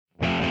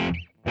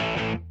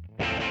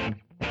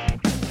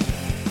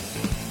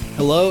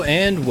Hello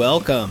and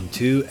welcome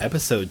to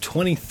episode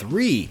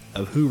 23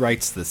 of Who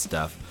Writes This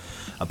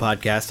Stuff, a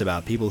podcast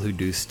about people who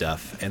do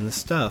stuff and the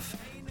stuff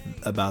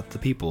about the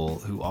people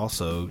who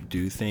also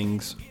do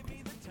things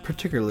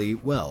particularly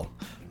well.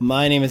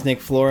 My name is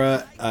Nick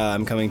Flora.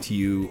 I'm coming to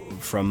you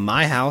from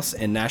my house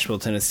in Nashville,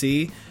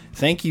 Tennessee.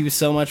 Thank you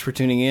so much for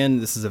tuning in.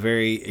 This is a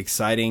very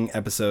exciting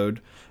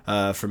episode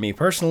for me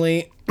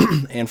personally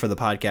and for the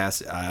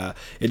podcast.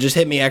 It just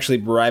hit me actually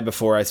right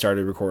before I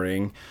started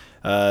recording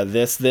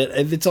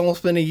it's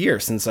almost been a year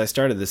since I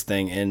started this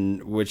thing,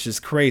 and which is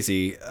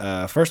crazy.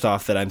 First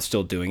off, that I'm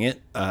still doing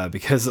it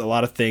because a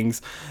lot of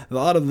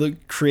the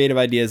creative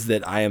ideas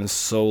that I am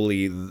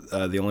solely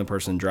the only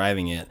person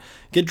driving it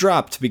get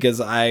dropped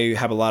because I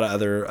have a lot of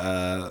other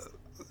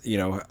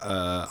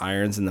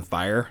irons in the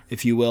fire,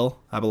 if you will.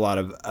 I have a lot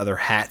of other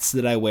hats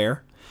that I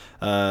wear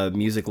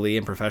musically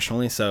and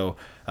professionally. So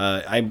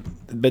but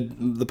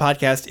the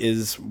podcast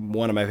is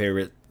one of my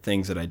favorite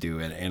things that I do,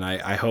 and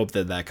I hope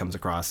that comes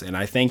across, and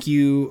I thank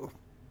you,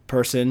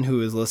 person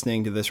who is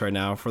listening to this right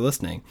now, for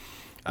listening.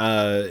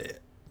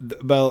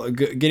 But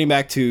getting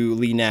back to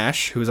Leigh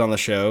Nash, who was on the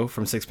show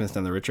from Sixpence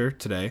None the Richer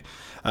today,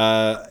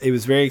 it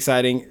was very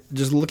exciting.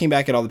 Just looking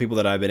back at all the people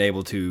that I've been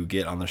able to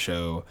get on the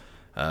show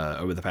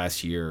over the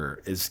past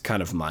year is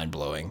kind of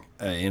mind-blowing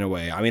in a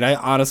way. I mean, I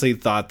honestly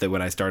thought that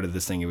when I started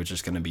this thing, it was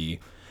just going to be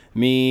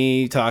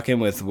me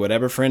talking with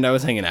whatever friend I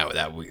was hanging out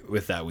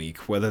with that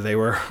week, whether they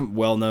were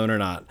well known or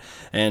not,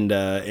 and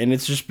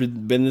it's just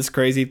been this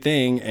crazy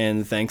thing.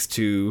 And thanks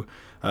to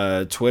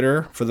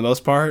Twitter, for the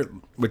most part,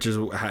 which is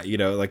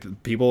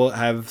like people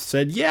have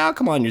said, "Yeah, I'll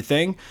come on your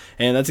thing,"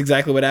 and that's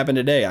exactly what happened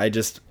today. I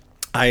just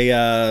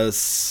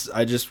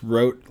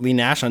wrote Leigh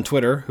Nash on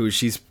Twitter, who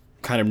she's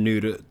kind of new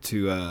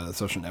to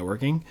social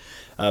networking.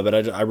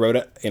 But I wrote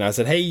it, and I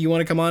said, "Hey, you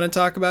want to come on and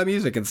talk about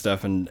music and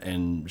stuff?"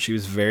 And she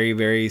was very,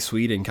 very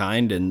sweet and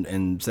kind,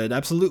 and said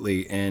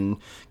absolutely, and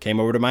came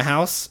over to my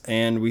house,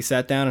 and we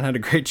sat down and had a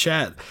great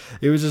chat.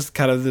 It was just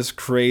kind of this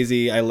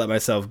crazy. I let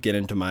myself get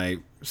into my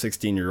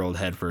 16-year-old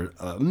head for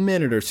a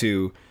minute or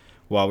two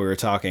while we were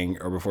talking,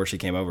 or before she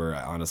came over,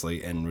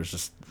 honestly, and was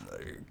just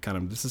kind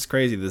of, this is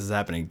crazy. This is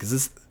happening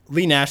because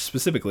Leigh Nash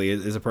specifically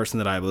is a person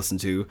that I've listened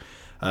to.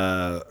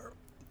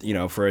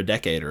 For a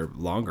decade or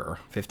longer,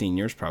 15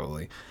 years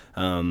probably.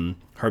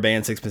 Her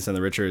band Sixpence None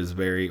the Richer is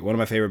one of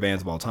my favorite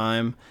bands of all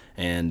time,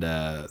 and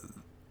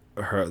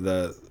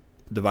the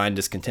Divine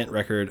Discontent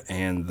record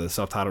and the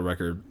self-titled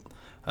record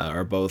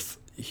are both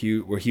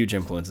were huge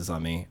influences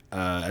on me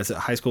as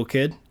a high school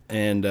kid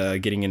and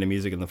getting into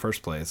music in the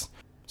first place.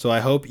 So I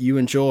hope you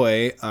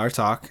enjoy our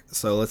talk.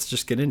 So let's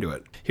just get into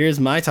it. Here's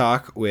my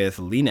talk with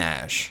Leigh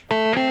Nash.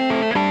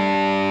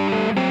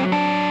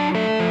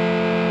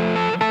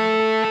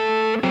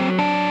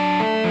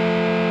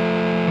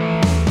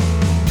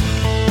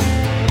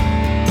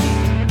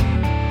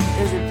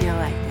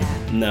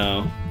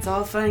 No. It's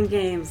all fun and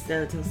games,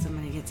 though, till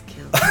somebody gets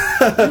killed.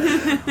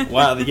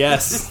 Wow,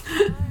 yes.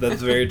 That's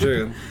very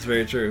true. It's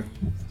very true.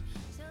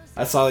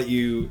 I saw that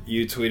you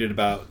tweeted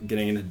about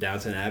getting into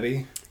Downton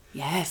Abbey.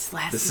 Yes,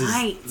 last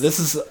night. This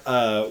is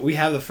we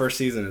have the first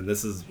season, and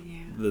this is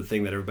the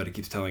thing that everybody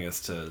keeps telling us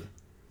to,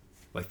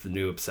 like, the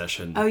new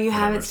obsession. Oh, you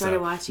haven't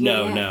started watching it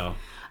yet? No.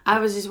 I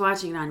was just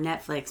watching it on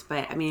Netflix,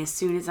 but, I mean, as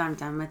soon as I'm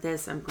done with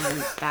this, I'm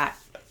going back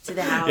to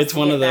the house. It's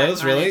one of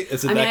those, really?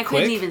 Is it that quick? I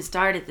couldn't even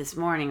start it this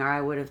morning, or I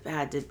would have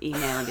had to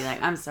email and be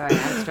like, "I'm sorry, I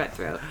have strep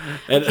throat.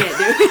 I can't do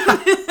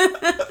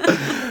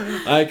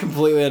it." I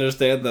completely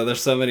understand, though.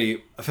 There's so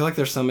many. I feel like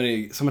there's so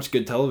much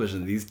good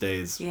television these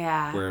days.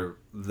 Yeah. Where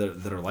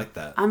that are like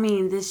that. I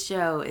mean, this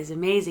show is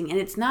amazing, and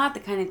it's not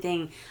the kind of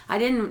thing. I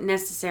didn't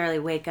necessarily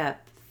wake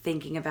up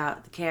thinking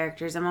about the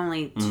characters. I'm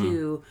only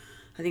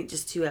I think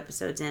just 2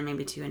 episodes in,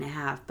 maybe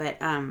 2.5.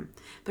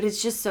 But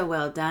it's just so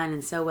well done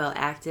and so well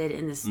acted.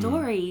 And the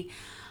story,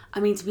 I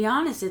mean, to be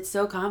honest, it's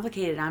so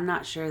complicated. I'm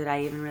not sure that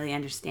I even really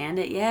understand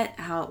it yet,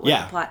 what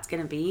the plot's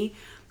going to be.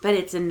 But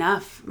it's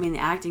enough. I mean, the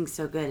acting's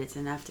so good. It's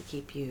enough to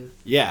keep you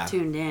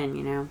tuned in,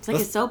 you know? It's like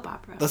a soap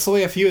opera. That's the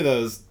way a few of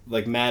those,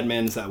 like Mad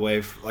Men's that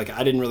way. Like,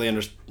 I didn't really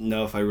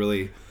know if I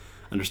really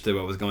understood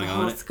what was going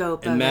on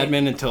in Mad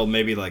Men until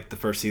maybe like the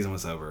first season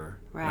was over.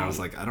 Right. And I was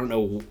like, I don't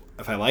know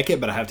if I like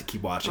it, but I have to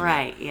keep watching it.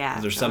 Right, yeah.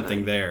 There's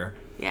something there.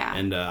 Yeah.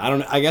 And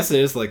I guess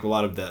it is like a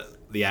lot of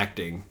the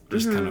acting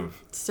just kind of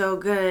so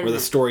good. Or the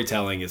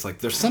storytelling is like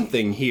there's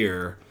something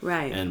here.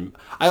 Right. And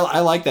I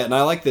like that, and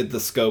I like that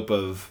the scope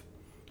of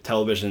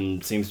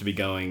television seems to be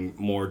going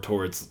more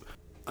towards,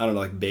 I don't know,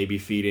 like baby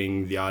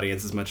feeding the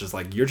audience as much as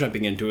like you're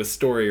jumping into a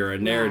story or a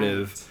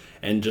narrative,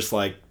 and just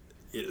like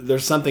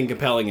there's something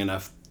compelling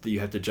enough that you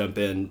have to jump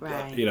in.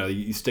 Right.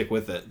 You stick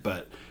with it,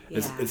 but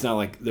it's not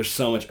like there's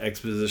so much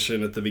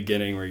exposition at the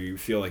beginning where you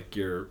feel like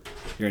you're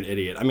an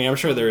idiot. I mean, I'm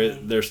sure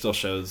there's still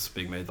shows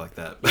being made like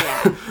that,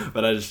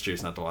 but I just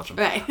choose not to watch them.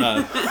 Right.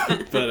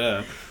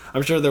 But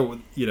I'm sure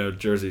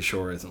Jersey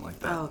Shore isn't like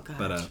that. Oh gosh,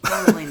 but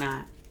probably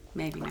not.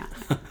 Maybe not.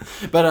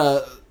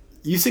 But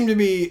you seem to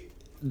be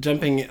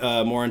jumping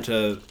more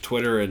into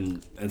Twitter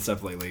and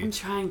stuff lately. I'm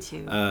trying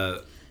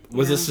to.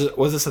 Was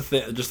this a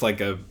thing, just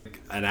like a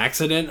an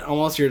accident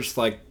almost? You're just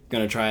like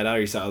gonna try it out,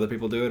 or you saw other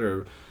people do it,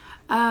 or?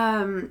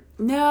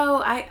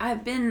 No,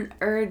 I've been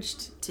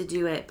urged to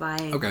do it by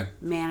Okay.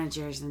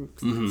 managers and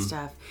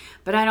stuff,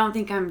 but I don't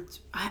think I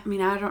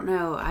don't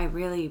know. I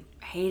really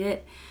hate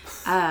it.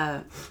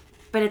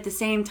 But at the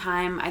same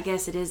time, I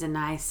guess it is a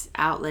nice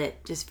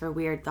outlet just for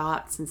weird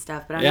thoughts and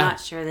stuff, but I'm not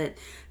sure that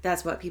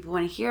that's what people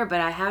want to hear. But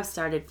I have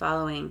started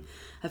following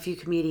a few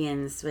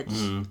comedians, which,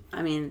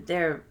 I mean,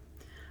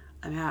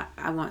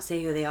 I won't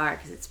say who they are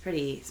because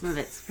some of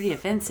it's pretty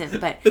offensive,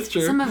 but It's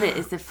true. some of it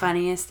is the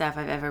funniest stuff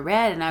I've ever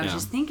read. And I was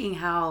just thinking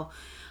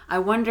I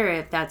wonder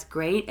if that's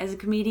great as a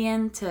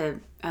comedian to,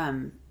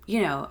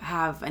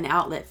 have an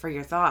outlet for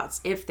your thoughts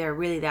if they're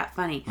really that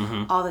funny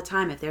all the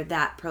time, if they're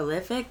that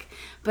prolific.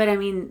 But I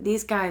mean,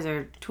 these guys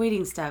are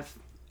tweeting stuff,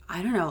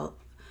 I don't know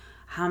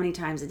how many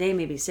times a day,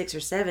 maybe 6 or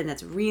 7,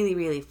 that's really,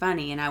 really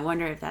funny. And I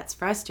wonder if that's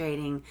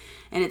frustrating.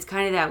 And it's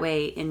kind of that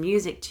way in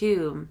music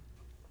too,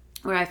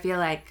 where I feel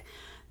like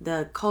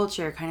the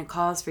culture kind of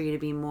calls for you to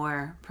be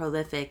more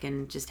prolific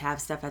and just have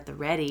stuff at the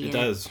ready. It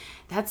does.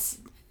 That's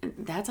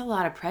a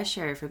lot of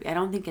pressure I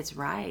don't think it's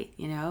right,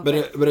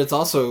 But it's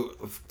also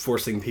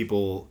forcing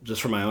people,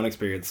 just from my own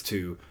experience,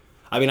 to.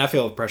 I mean, I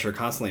feel pressure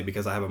constantly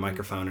because I have a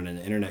microphone and an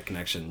internet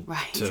connection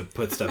to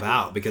put stuff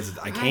out because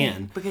I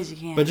can. Because you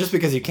can. But just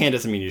because you can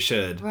doesn't mean you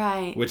should.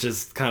 Right. Which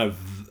is kind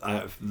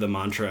of the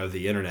mantra of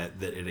the internet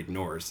that it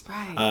ignores.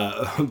 Right.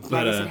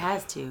 But it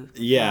has to.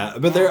 Yeah,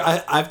 but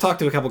I've talked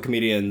to a couple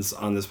comedians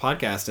on this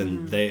podcast,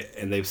 and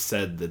they've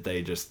said that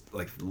they just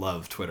like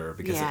love Twitter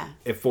because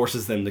it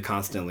forces them to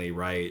constantly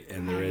write,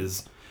 and there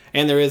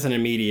is an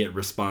immediate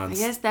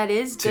response. I guess that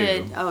is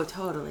good. Oh,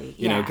 totally.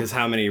 You know, because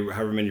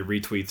however many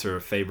retweets or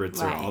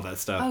favorites or all that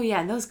stuff. Oh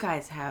yeah, and those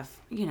guys have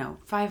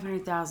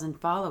 500,000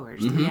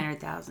 followers,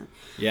 300,000.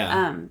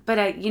 Yeah. But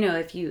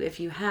if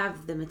you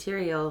have the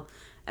material,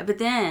 but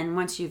then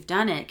once you've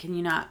done it, can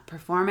you not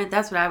perform it?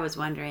 That's what I was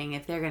wondering,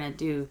 if they're gonna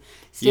do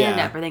stand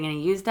up, are they gonna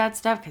use that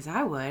stuff? Because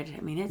I would. I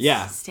mean, it's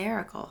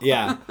hysterical.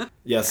 Yeah.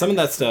 Some of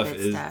that stuff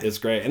is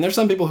great, and there's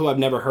some people who I've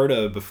never heard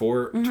of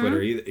before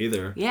Twitter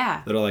either.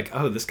 Yeah. That are like,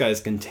 oh, this guy's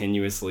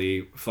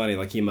continuously funny.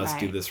 Like he must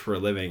do this for a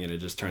living, and it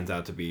just turns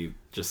out to be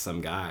just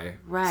some guy.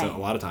 Right. So a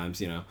lot of times,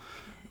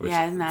 which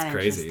isn't that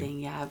crazy. Interesting?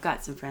 Yeah, I've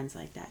got some friends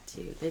like that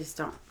too. They just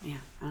don't. Yeah,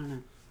 I don't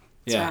know.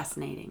 It's Yeah.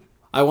 fascinating.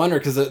 I wonder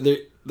because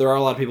there are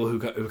a lot of people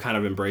who kind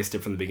of embraced it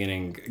from the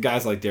beginning.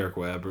 Guys like Derek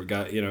Webb, or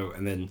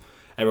and then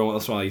every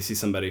once in a while you see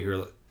somebody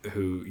who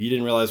you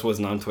didn't realize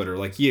wasn't on Twitter,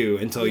 like you,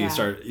 until you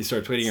start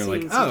tweeting. You're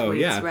like, oh, tweets,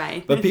 yeah.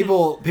 Right. But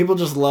people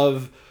just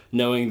love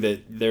knowing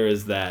that there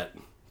is that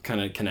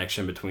kind of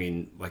connection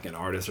between like an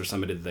artist or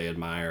somebody that they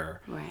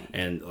admire, right?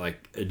 And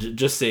like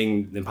just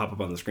seeing them pop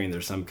up on the screen,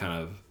 there's some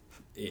kind of,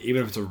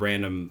 even if it's a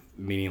random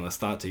meaningless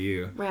thought to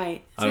you,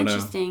 right? It's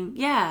interesting.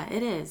 Yeah,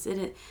 it is.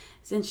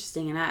 It's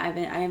interesting, and I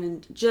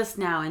haven't just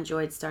now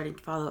enjoyed starting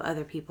to follow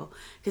other people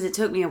because it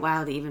took me a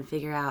while to even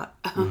figure out.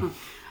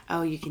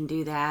 Oh, you can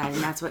do that,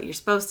 and that's what you're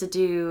supposed to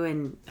do,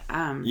 and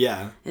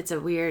it's a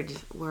weird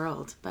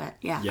world, but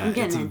I'm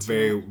getting into it's a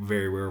very,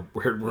 very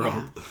weird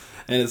world,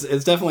 and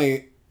it's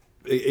definitely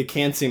it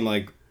can seem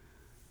like,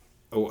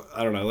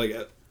 I don't know,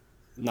 like,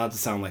 not to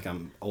sound like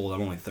I'm old,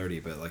 I'm only 30,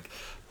 but like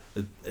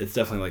it's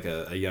definitely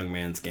like a young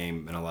man's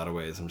game in a lot of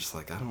ways. I'm just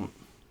like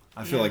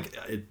I feel like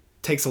it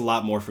takes a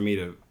lot more for me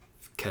to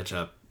catch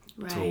up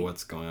to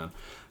what's going on. I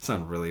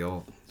sound really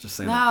old just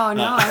saying that.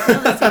 No, I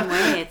feel the same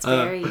way.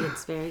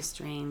 It's very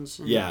strange.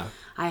 And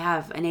I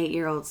have an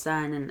 8-year-old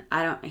son,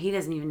 and he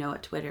doesn't even know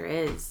what Twitter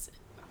is,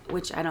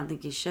 which I don't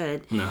think he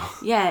should. No.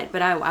 Yet,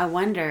 but I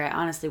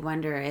honestly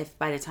wonder if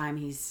by the time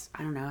he's,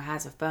 I don't know,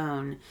 has a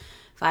phone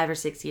 5 or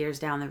 6 years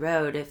down the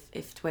road,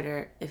 if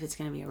Twitter, if it's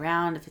going to be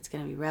around, if it's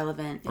going to be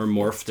relevant, or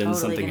morphed into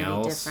something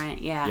else.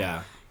 Different.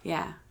 Yeah.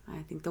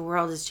 I think the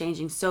world is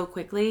changing so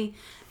quickly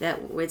that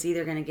it's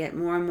either going to get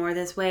more and more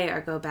this way or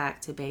go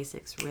back to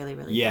basics really,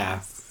 really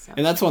fast. So.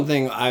 And that's one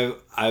thing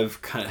I've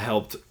kind of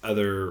helped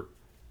other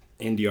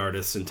indie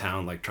artists in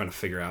town, like trying to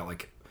figure out,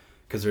 like,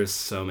 because there's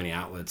so many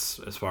outlets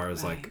as far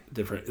as like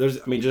different.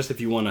 Just if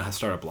you want to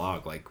start a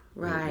blog, like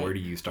where do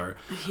you start?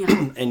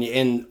 Yeah.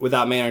 and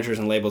without managers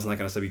and labels and that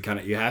kind of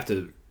stuff, you have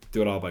to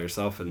do it all by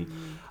yourself. And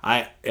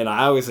I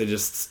always say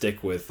just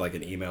stick with like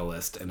an email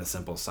list and a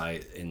simple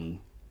site, and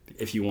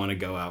if you want to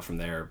go out from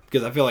there,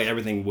 because I feel like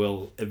everything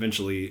will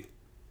eventually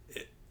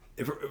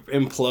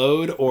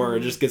implode, or it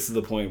just gets to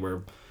the point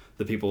where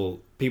the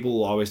people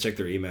will always check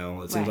their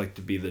email. It seems like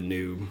to be the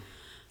new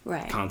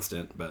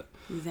constant, but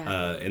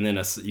and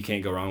then you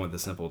can't go wrong with a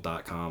simple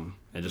 .com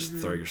and just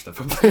throw your stuff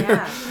up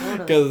there,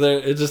 because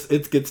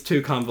it gets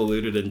too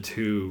convoluted and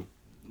too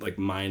like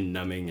mind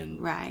numbing, and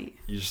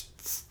you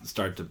just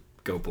start to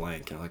go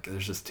blank and like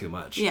there's just too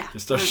much. Yeah,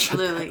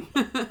 absolutely.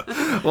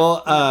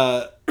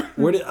 Well,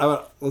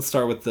 let's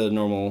start with the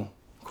normal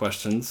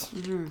questions.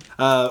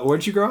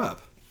 Where'd you grow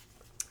up?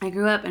 I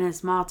grew up in a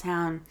small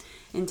town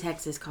in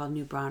Texas called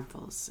New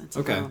Braunfels. It's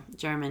a little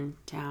German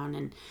town,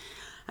 and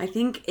I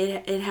think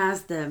it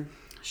has the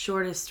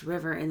shortest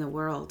river in the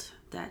world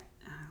that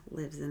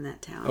lives in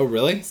that town. Oh,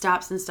 really? It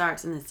stops and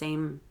starts in the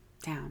same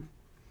town.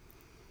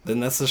 Then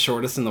that's the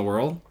shortest in the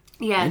world?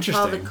 Yeah, it's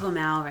called the Interesting.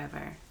 Comal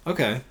River.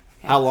 Okay.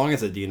 How long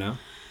is it, do you know?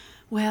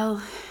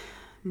 Well,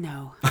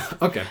 no.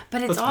 Okay.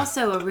 But it's That's fine.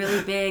 also a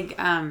really big,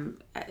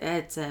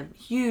 it's a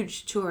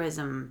huge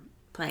tourism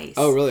place.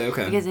 Oh, really?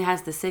 Okay. Because it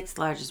has the 6th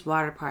largest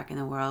water park in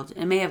the world.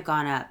 It may have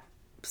gone up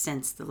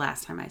since the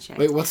last time I checked.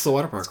 Wait, what's the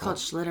water park It's called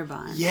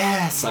Schlitterbahn.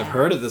 Yes, I've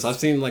heard of this. I've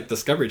seen like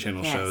Discovery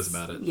Channel shows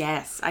about it.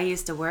 Yes, I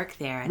used to work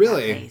there at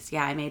Really? that place.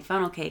 Yeah, I made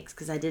funnel cakes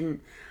because I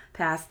didn't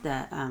pass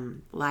the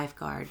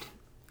lifeguard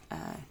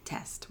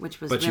test, which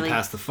was But really... you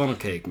passed the funnel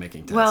cake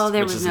making test. Well,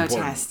 there which was is no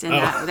important. test, and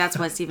Oh. that's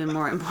what's even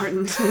more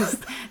important.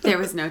 Is there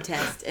was no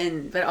test,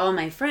 but all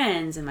my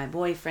friends and my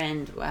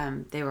boyfriend,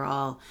 they were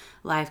all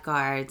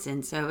lifeguards,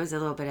 and so it was a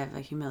little bit of a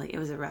It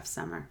was a rough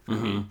summer for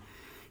me.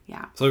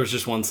 Yeah. So it was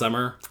just one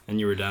summer and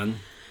you were done?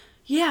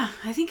 Yeah,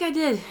 I think I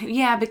did.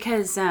 Yeah,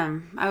 because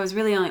I was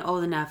really only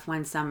old enough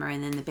one summer,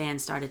 and then the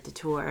band started to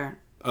tour.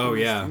 Oh,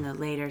 yeah. In the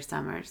later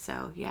summer,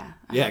 so yeah.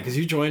 Yeah, because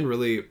you joined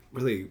really,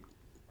 really...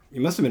 You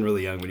must have been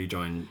really young when you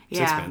joined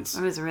Sixpence.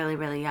 I was really,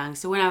 really young.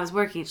 So when I was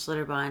working at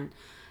Schlitterbahn,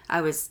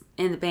 I was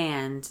in the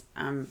band.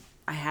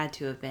 I had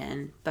to have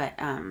been, but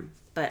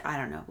I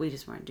don't know. We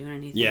just weren't doing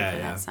anything for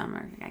that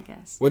summer, I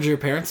guess. What did your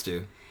parents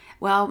do?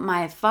 Well,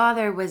 my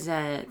father was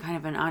a kind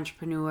of an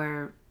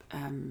entrepreneur,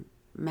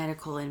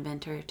 medical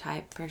inventor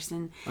type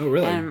person. Oh,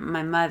 really? And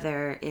my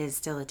mother is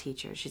still a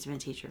teacher. She's been a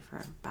teacher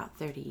for about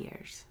 30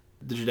 years.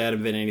 Did your dad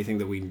invent anything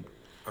that we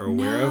are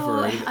aware of? Or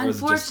was it just...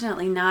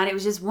 Unfortunately not. It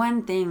was just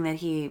one thing that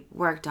he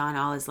worked on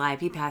all his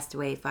life. He passed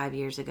away 5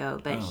 years ago,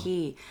 but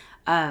he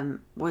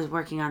was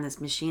working on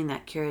this machine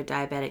that cured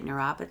diabetic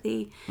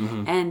neuropathy,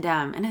 and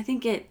I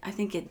think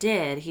it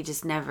did. He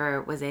just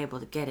never was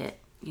able to get it,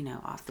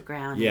 off the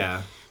ground.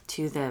 Yeah.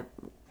 To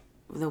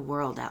the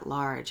world at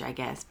large, I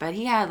guess. But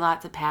he had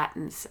lots of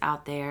patents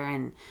out there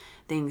and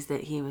things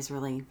that he was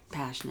really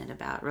passionate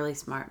about. Really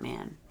smart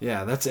man.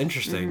 Yeah, that's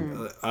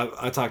interesting.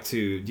 I talked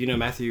to, do you know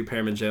Matthew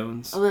Perriman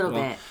Jones? A little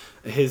bit.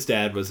 His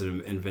dad was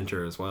an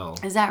inventor as well.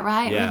 Is that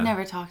right? Yeah. We've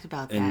never talked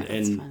about that. And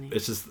That's funny.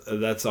 it's just,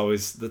 that's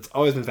always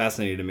been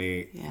fascinating to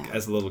me. Yeah.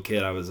 As a little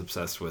kid, I was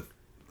obsessed with,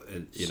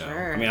 know.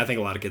 Sure. I mean, I think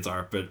a lot of kids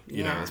are, but,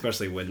 you know, Yeah.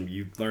 especially when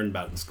you learn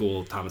about in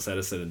school Thomas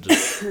Edison and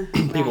just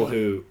people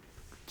who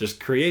just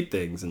create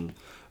things.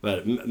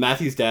 But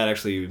Matthew's dad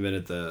actually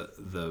invented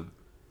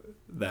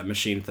that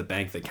machine at the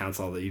bank that counts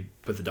all you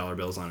put the dollar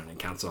bills on it and it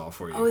counts it all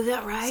for you. Oh, is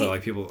that right? So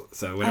like people,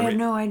 so I whenever had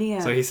no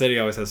idea. So he said he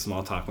always has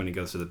small talk when he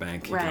goes to the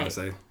bank. He can always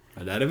say,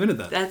 "My dad invented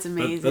that." That's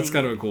amazing. That's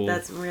kind of a cool.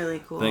 That's really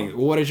cool. thing.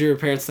 What did your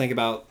parents think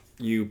about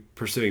you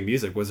pursuing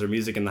music? Was there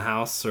music in the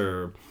house,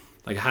 or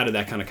like how did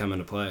that kind of come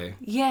into play?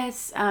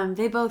 Yes,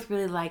 they both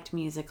really liked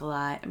music a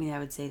lot. I mean, I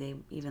would say they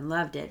even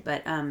loved it,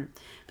 but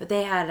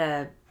they had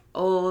a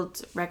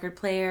old record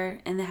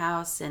player in the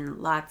house and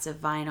lots of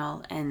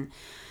vinyl, and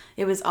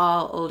it was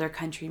all older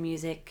country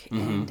music,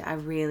 and I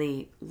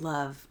really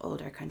love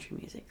older country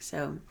music.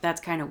 So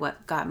that's kind of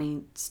what got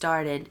me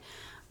started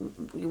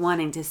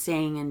wanting to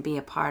sing and be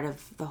a part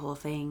of the whole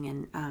thing.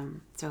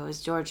 And so it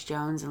was George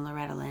Jones and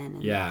Loretta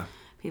Lynn and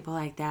people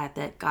like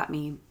that got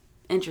me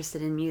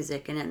interested in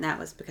music, and that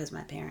was because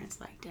my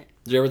parents liked it.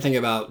 Did you ever think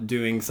about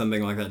doing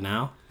something like that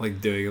now? Like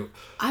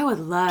I would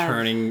love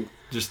turning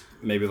just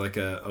maybe like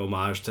a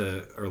homage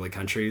to early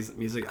country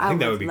music? I think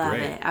that would be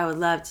great. It. I would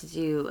love to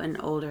do an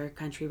older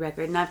country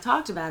record, and I've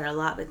talked about it a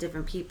lot with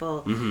different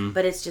people,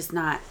 but it just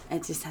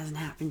hasn't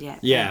happened yet.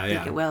 Yeah, I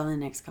think it will in the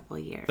next couple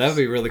of years. That would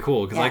be really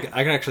cool because I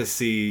could actually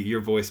see your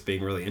voice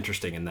being really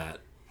interesting in that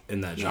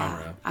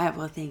genre.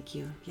 Well, thank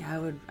you. Yeah, I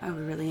would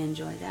really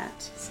enjoy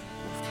that.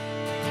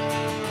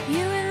 You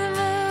and the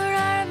moon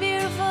are a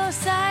beautiful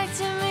sight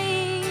to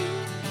me.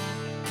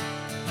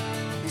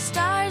 The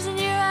stars in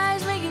your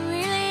eyes make it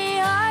really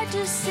hard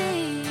to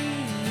see.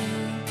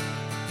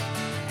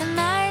 The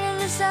night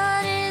and the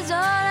sun is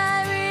all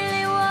I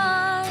really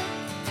want.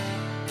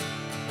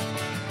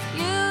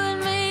 You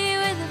and me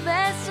with the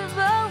best of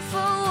both for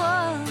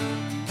once.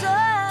 Oh,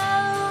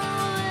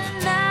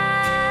 the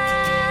night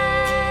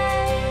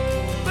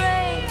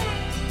breaks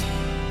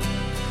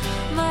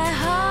my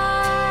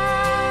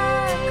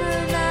heart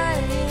could not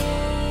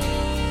ache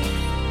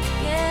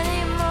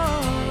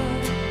anymore.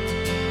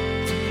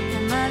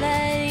 Am I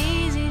that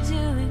easy to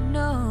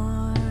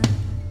ignore?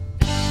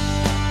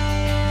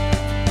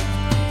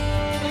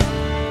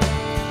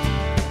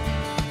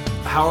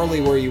 How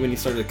early were you when you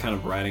started kind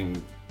of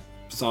writing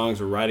songs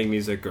or writing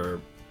music,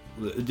 or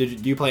do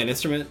you play an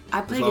instrument?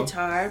 I play as well?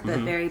 guitar, but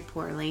very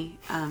poorly.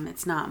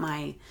 It's not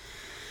my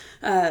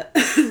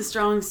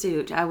strong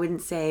suit, I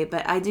wouldn't say,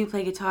 but I do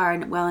play guitar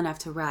and well enough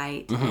to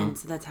write, and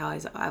so that's how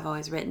I've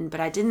always written. But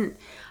I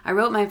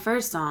wrote my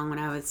first song when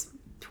I was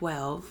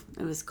 12.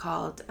 It was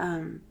called,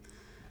 I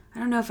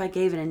don't know if I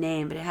gave it a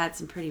name, but it had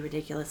some pretty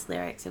ridiculous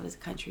lyrics. It was a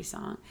country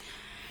song.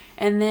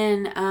 And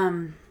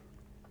then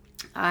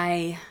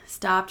I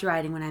stopped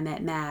writing when I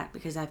met Matt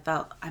because I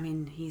felt,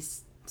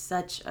 he's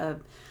such a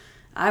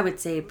I would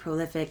say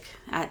prolific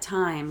at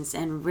times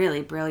and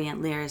really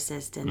brilliant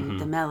lyricist, and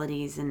the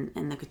melodies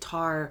and the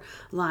guitar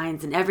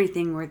lines and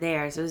everything were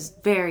there. So it was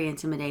very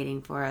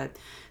intimidating for a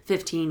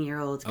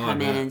 15-year-old to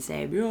come in and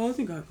say, yeah, I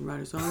think I can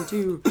write a song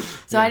too.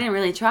 So I didn't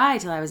really try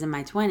till I was in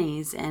my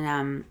 20s.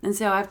 And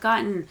so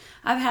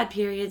I've had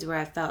periods where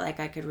I felt like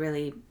I could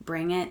really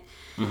bring it.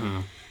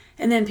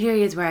 And then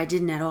periods where I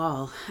didn't at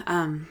all.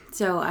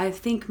 So I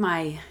think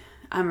I'm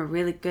a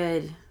really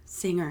good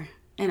singer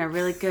and a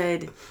really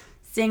good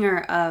singer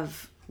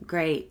of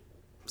great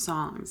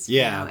songs.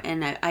 Yeah. You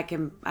know? And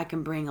I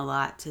can bring a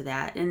lot to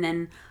that. And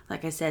then,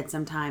 like I said,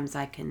 sometimes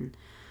I can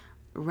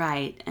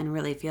write and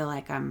really feel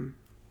like I'm,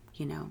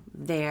 you know,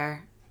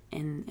 there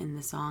in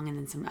the song. And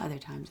then some other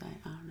times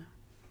I don't know.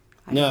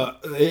 No,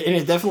 and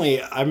it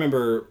definitely, I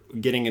remember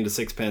getting into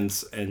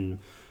Sixpence and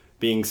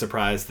being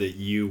surprised that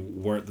you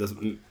weren't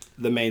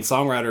the main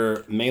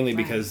songwriter, mainly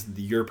because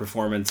your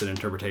performance and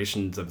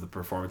interpretations of the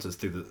performances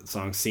through the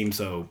songs seem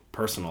so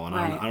personal. And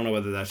I don't know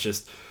whether that's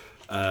just,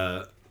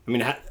 I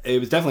mean, it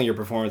was definitely your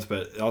performance,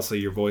 but also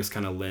your voice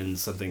kind of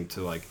lends something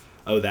to like,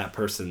 oh, that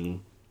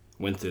person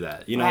went through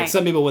that. You know, like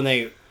some people when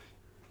they,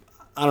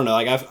 I don't know,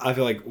 like I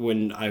feel like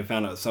when I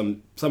found out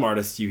some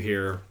artists you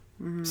hear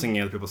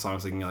singing other people's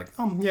songs, like, you're like,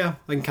 oh yeah,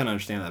 I can kind of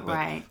understand that.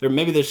 But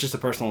maybe there's just a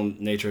personal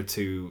nature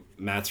to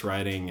Matt's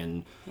writing,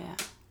 and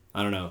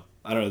I don't know.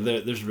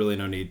 There's really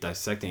no need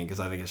dissecting it, because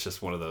I think it's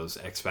just one of those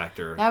X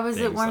Factor. That was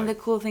one of the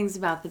cool things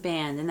about the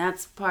band, and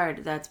that's part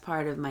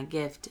of my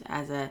gift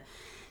as a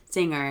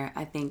singer.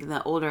 I think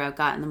the older I've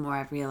gotten, the more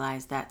I've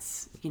realized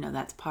that's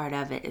part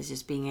of it, is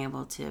just being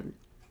able to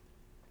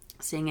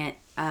sing it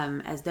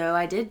as though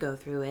I did go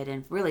through it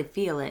and really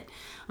feel it.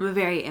 I'm a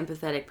very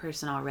empathetic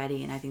person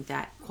already, and I think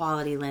that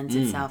quality lends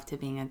itself to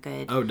being a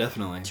good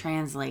definitely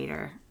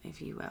translator,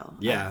 if you will,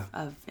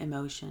 of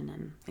emotion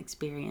and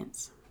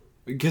experience.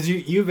 Because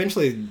you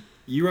eventually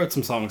wrote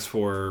some songs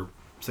for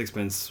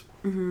Sixpence.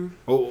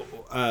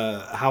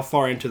 How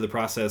far into the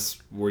process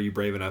were you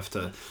brave enough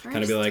to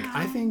kind of be like,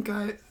 I think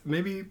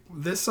maybe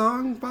this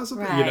song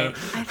possibly? Right. You know?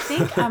 I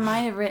think I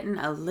might have written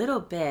a little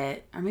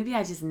bit, or maybe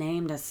I just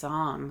named a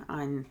song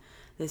on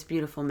This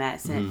Beautiful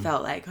Mess, and it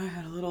felt like I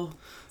had a little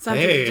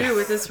something to do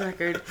with this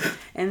record.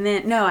 And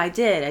then no, I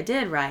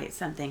did write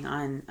something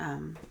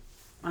on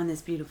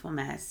This Beautiful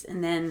Mess,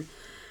 and then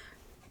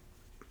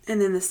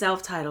the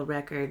self-titled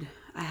record,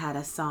 I had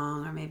a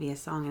song or maybe a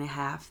song and a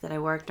half that I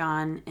worked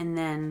on, and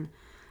then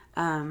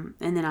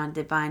on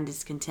Divine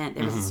Discontent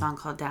there was a song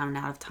called Down and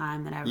Out of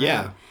Time that I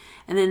wrote.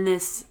 And then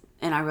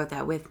and I wrote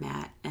that with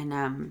Matt.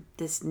 And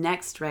this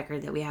next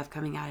record that we have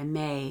coming out in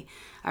May,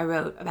 I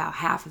wrote about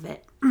half of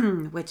it,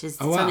 which is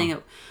something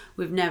that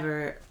we've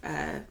never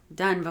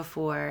done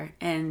before,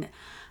 and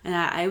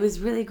it was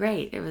really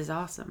great. It was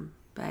awesome,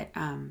 but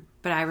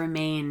I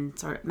remain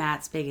sort of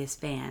Matt's biggest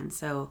fan,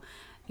 so.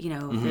 You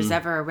know, if there's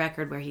ever a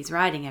record where he's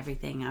writing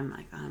everything, I'm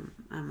like, I'm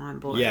on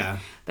board. Yeah.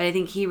 But I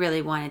think he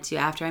really wanted to,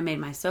 after I made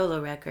my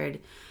solo record,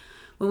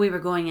 when we were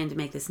going in to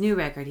make this new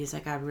record, he's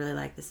like, I'd really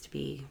like this to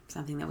be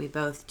something that we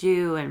both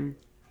do. And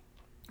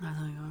I was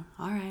like, oh,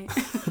 all right.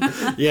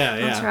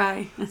 I'll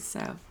try.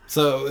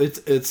 So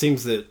it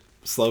seems that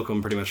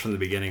Slocum pretty much from the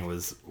beginning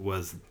was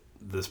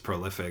this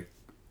prolific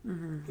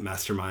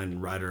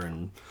mastermind writer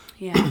and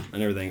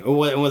everything. And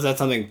was that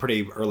something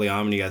pretty early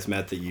on when you guys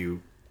met that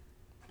you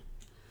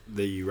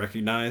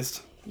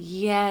recognized?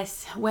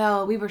 Yes.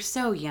 Well, we were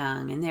so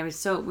young, and we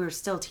were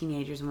still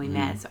teenagers when we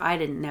met, so I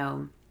didn't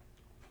know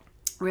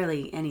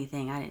really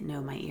anything. I didn't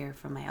know my ear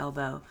from my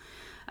elbow.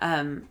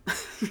 So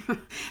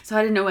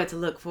I didn't know what to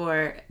look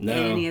for in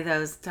any of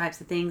those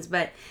types of things.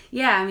 But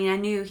yeah, I mean, I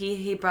knew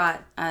he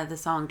brought the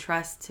song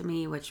Trust to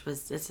me, which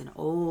was that's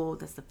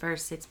the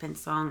first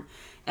Sixpence song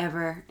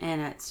ever,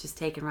 and it's just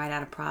taken right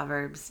out of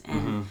Proverbs.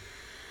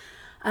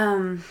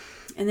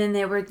 And then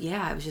it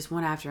was just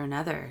one after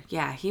another.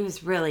 Yeah, he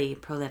was really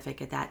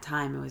prolific at that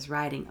time. He was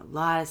writing a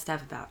lot of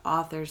stuff about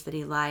authors that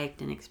he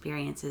liked and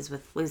experiences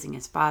with losing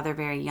his father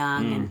very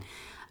young.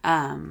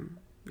 And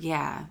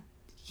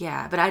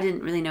but I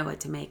didn't really know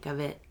what to make of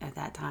it at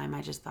that time.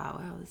 I just thought,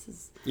 well, this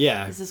is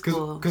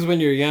cool. Because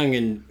when you're young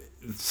and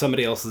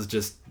somebody else is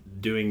just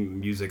doing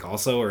music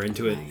also or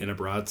into it in a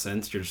broad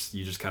sense, you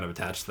just kind of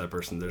attach to that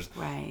person.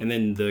 And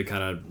then the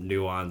kind of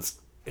nuanced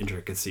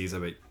intricacies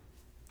of it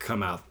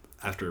come out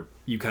after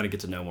you kind of get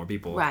to know more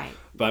people. Right.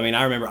 But I mean,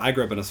 I remember I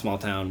grew up in a small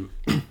town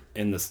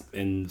in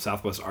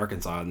Southwest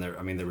Arkansas, and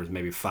there was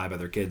maybe 5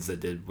 other kids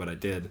that did what I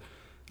did.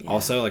 Yeah.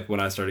 Also, like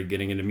when I started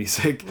getting into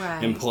music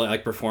and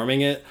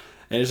performing it,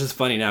 and it's just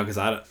funny now because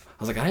I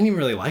was like, I didn't even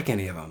really like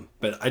any of them,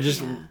 but I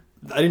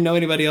didn't know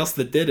anybody else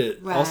that did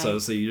it also.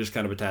 So you just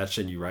kind of attach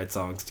and you write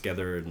songs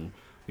together, and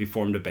we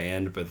formed a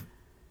band, but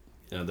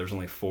there's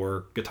only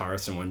 4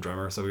 guitarists and 1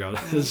 drummer, so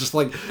it's just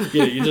like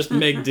you just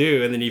make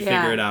do, and then you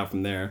figure it out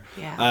from there.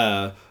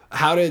 Yeah.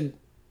 How did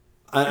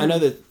I know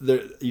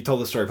that you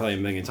told the story probably a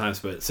million times,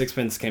 but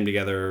Sixpence came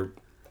together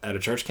at a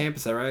church camp,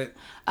 is that right?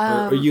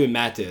 Or you and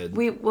Matt did?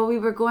 We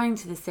were going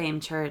to the same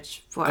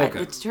church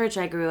the church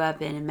I grew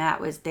up in, and Matt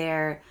was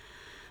there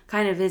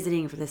kind of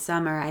visiting for the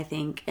summer, I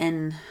think.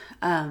 And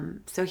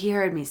so he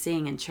heard me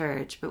sing in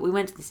church, but we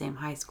went to the same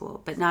high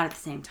school, but not at the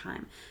same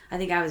time. I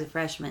think I was a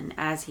freshman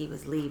as he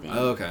was leaving.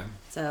 Oh, okay.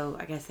 So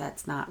I guess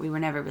we were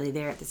never really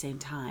there at the same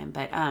time.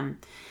 But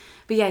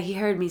yeah, he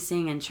heard me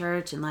sing in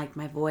church and liked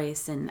my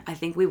voice. And I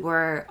think we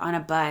were on a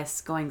bus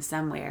going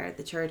somewhere,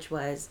 the church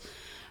was,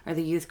 or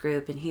the youth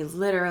group, and he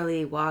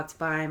literally walked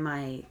by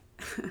my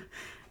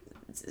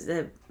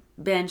the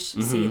bench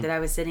seat that I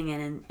was sitting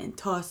in and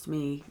tossed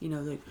me,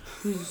 like,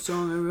 here's a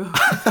song I wrote.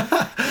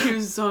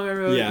 Here's a song I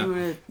wrote. Yeah. You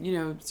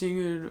want to, sing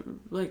it?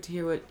 I'd like to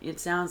hear what it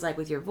sounds like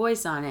with your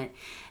voice on it.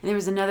 And there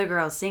was another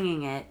girl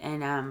singing it,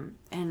 and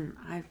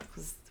I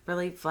was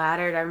really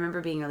flattered. I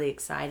remember being really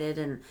excited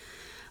and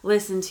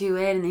listened to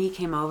it, and then he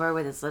came over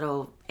with his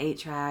little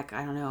 8-track,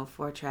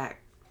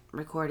 4-track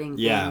recording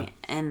thing,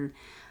 and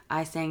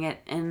I sang it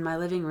in my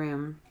living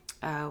room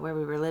where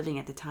we were living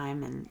at the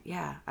time, and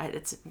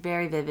it's a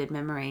very vivid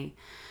memory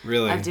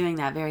of doing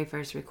that very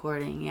first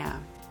recording.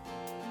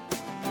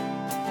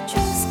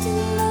 Trust in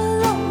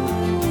the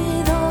Lord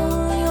with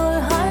all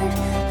your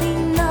heart,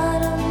 lean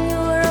not on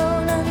your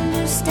own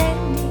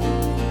understanding.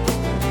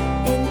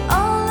 In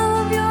all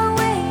of your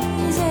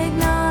ways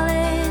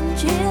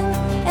acknowledge Him,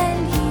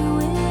 and He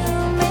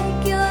will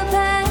make your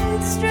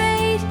path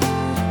straight.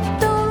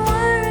 Don't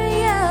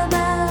worry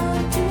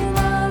about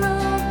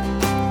tomorrow,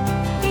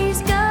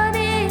 He's got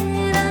it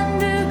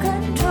under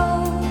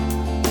control.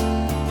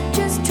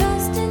 Just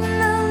trust in the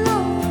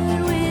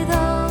Lord with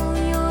all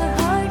your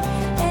heart,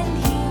 and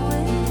He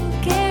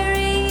will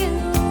carry you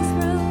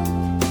through.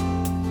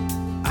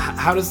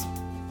 How does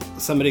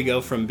somebody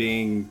go from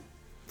being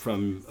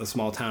from a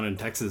small town in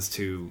Texas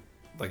to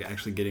like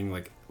actually getting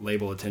like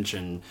label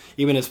attention,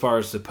 even as far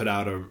as to put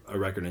out a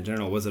record in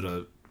general? Was it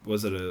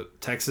a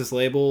Texas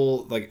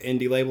label, like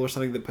indie label or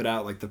something, that put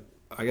out like the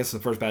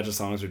first batch of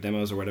songs or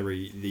demos or whatever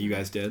that you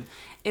guys did?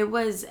 It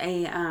was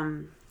a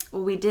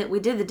we did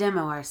the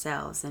demo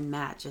ourselves, and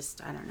Matt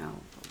just, I don't know,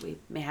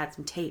 we had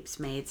some tapes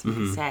made, some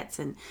cassettes,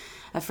 and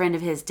a friend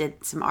of his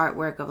did some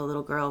artwork of a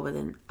little girl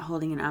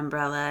holding an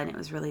umbrella, and it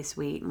was really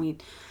sweet. And we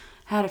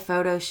had a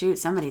photo shoot.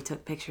 Somebody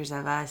took pictures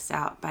of us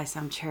out by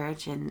some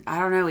church, and I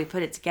don't know, we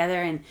put it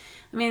together. And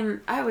I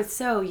mean, I was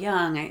so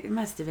young. It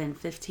must have been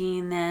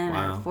 15 then.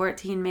 Wow. Or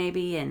 14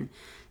 maybe. And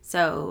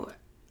so,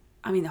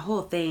 I mean, the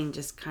whole thing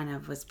just kind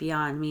of was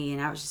beyond me,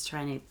 and I was just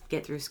trying to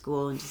get through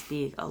school and just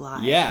be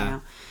alive.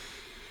 Yeah.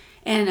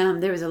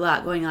 And there was a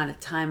lot going on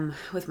at the time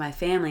with my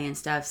family and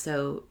stuff,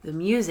 so the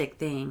music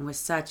thing was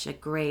such a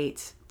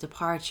great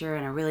departure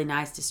and a really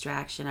nice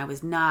distraction. I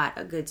was not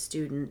a good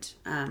student,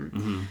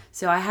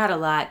 so I had a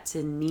lot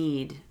to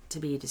need to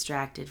be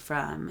distracted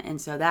from, and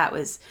so that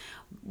was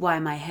why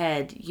my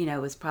head,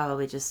 was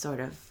probably just sort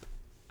of,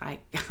 I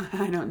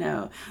don't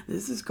know,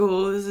 this is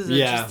cool, this is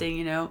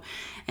interesting,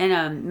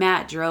 And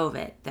Matt drove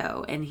it,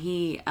 though, and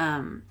he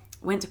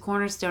went to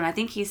Cornerstone. I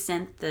think he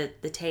sent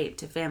the tape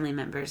to family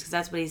members, because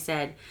that's what he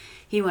said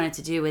he wanted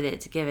to do with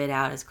it, to give it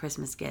out as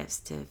Christmas gifts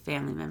to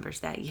family members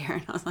that year.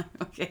 And I was like,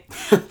 okay,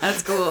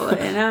 that's cool.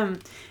 And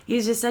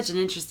he's just such an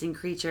interesting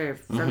creature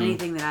from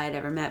anything that I had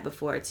ever met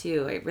before,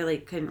 too. I really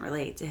couldn't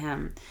relate to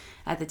him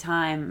at the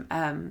time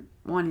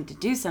wanting to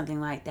do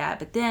something like that.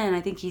 But then I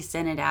think he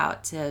sent it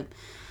out to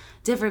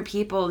different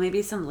people,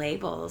 maybe some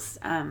labels,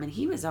 and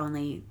he was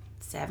only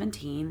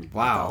 17.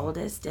 Wow. The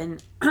oldest.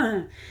 And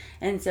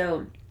and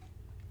so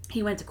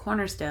he went to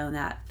Cornerstone,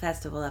 that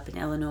festival up in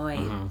Illinois,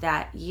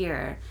 that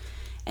year,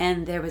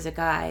 and there was a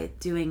guy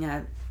doing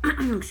a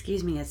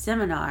a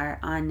seminar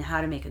on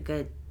how to make a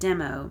good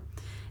demo,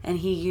 and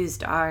he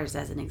used ours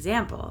as an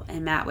example.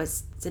 And Matt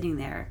was sitting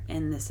there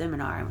in the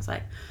seminar and was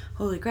like,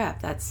 holy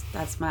crap,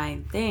 that's my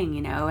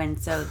thing,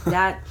 And so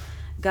that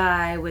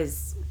guy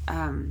was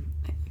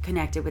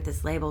connected with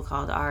this label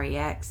called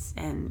REX,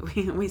 and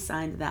we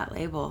signed that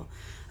label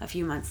a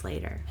few months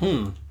later.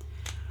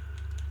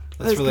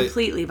 It was really,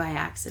 completely by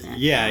accident.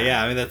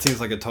 Yeah. I mean, that seems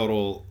like a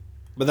total,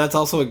 but that's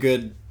also a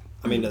good,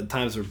 I mean, the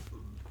times have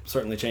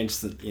certainly changed,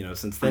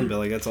 since then, but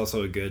like, that's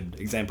also a good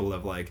example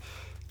of like,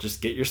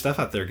 just get your stuff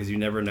out there, because you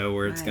never know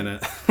where it's gonna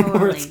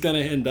where it's gonna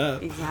end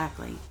up.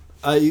 Exactly.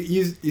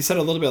 You said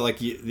a little bit like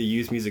you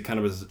used music kind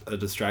of as a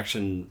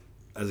distraction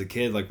as a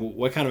kid. Like,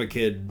 what kind of a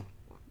kid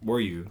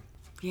were you?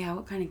 Yeah,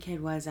 what kind of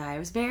kid was I? I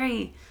was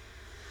very,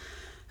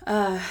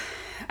 I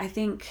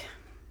think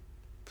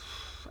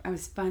I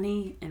was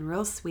funny and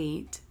real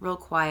sweet, real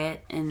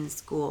quiet in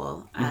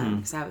school,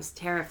 because I was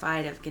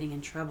terrified of getting in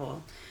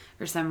trouble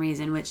for some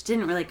reason, which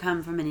didn't really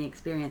come from any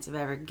experience of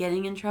ever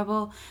getting in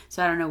trouble.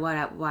 So I don't know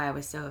why I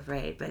was so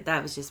afraid, but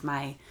that was just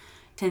my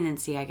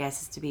tendency, I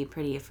guess, is to be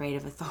pretty afraid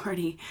of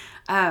authority.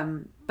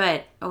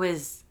 But I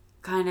was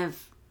kind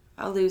of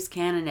a loose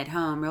cannon at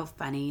home, real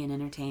funny and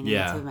entertaining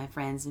to my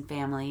friends and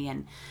family.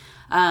 And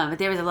but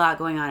there was a lot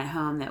going on at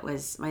home that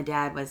was, my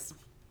dad was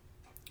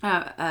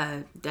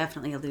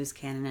definitely a loose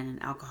cannon and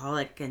an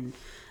alcoholic, and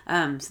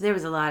so there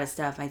was a lot of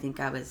stuff I think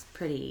I was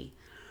pretty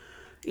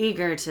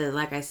eager to,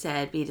 like I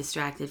said, be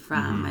distracted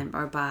from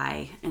or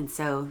by, and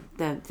so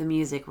the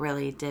music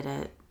really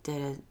did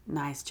did a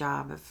nice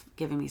job of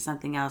giving me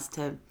something else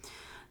to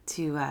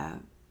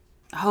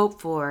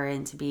hope for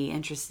and to be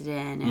interested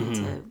in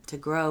and to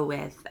grow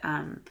with.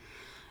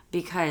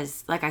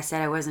 Because, like I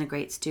said, I wasn't a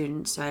great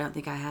student, so I don't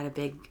think I had a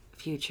big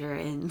future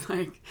in,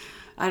 like,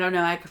 I don't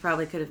know, I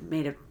could have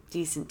made a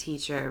decent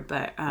teacher,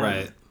 but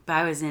Right. but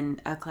I was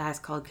in a class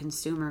called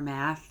consumer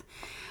math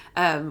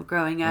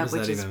growing up, does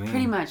which that is even mean?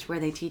 pretty much where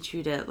they teach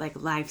you to, like,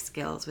 life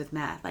skills with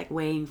math, like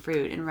weighing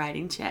fruit and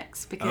writing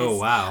checks. Because, Oh,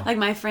 wow. like,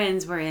 my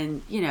friends were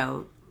in,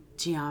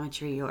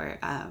 geometry or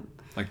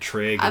Like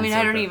trig. I and mean,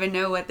 stuff I don't like even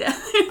know what the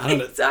don't other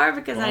know. things are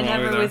because I I don't know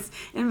never either. was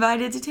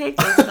invited to take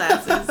those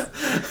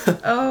classes.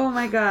 Oh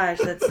my gosh,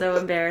 that's so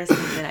embarrassing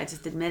that I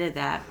just admitted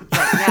that.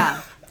 But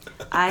yeah,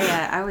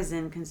 I was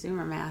in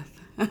consumer math.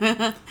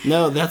 that.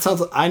 No, that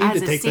sounds. I need As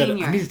to a take that.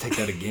 senior. I need to take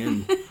that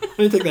again. I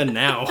need to take that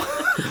now.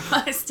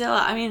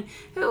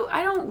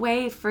 I don't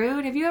weigh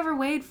fruit. Have you ever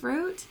weighed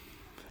fruit?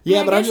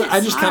 Yeah, I but I guess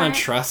just it's kind of smart.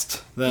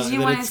 trust that, 'Cause you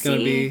that wanna it's going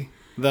to see- be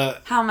the.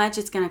 How much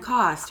it's going to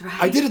cost, right?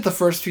 I did it the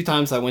first few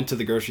times I went to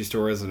the grocery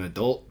store as an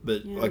adult,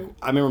 but like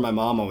I remember my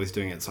mom always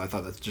doing it, so I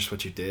thought that's just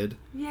what you did.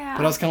 Yeah.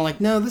 But I was kind of like,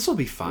 no, this will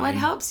be fine. What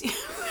helps you?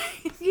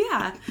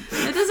 Yeah,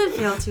 it doesn't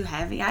feel too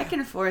heavy. I can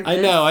afford this.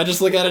 I know. I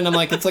just look at it and I'm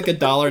like, it's like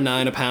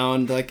 $1.09 a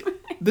pound. Like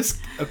this.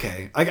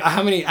 Okay. Like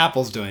how many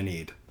apples do I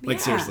need? Like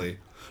Yeah. seriously.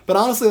 But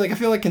honestly, like I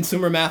feel like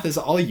consumer math is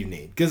all you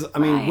need because I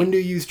mean, Right. when do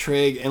you use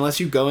trig? Unless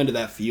you go into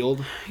that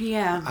field,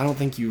 Yeah. I don't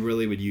think you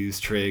really would use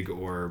trig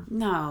or.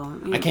 No.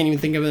 I can't even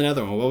think of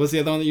another one. What was the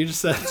other one that you just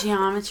said?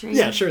 Geometry.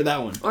 Yeah, sure,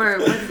 that one. Or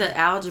what's the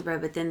algebra?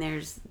 But then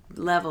there's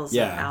levels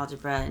Yeah. of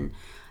algebra and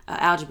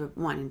algebra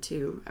 1 and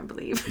 2, I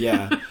believe.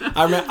 Yeah,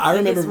 I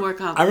remember. more I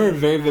complicated remember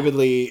very than that.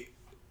 vividly.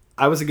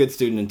 I was a good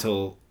student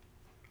until,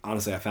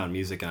 honestly, I found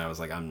music and I was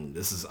like,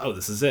 this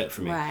is it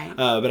for me. Right.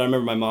 But I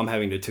remember my mom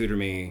having to tutor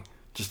me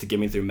just to get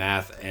me through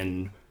math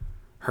and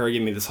her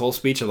giving me this whole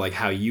speech of like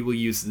how you will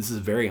use this is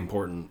very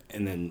important.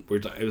 And then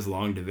it was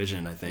long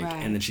division, I think. Right.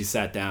 And then she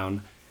sat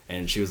down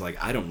and she was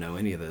like, I don't know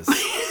any of this.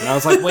 And I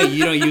was like, wait,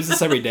 you don't use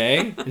this every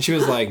day? And she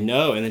was like,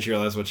 no. And then she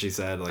realized what she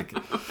said. Like,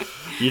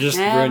 you just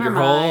ruined your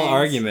Never whole mind.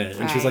 argument.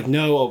 And she was Right. like,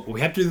 no,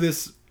 we have to do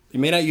this. You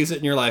may not use it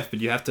in your life,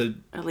 but you have to.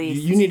 At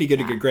least. You need to get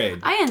a yeah. good grade.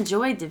 I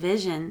enjoy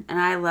division and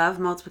I love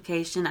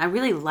multiplication. I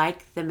really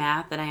like the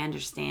math that I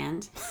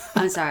understand.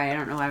 I'm sorry, I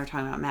don't know why we're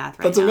talking about math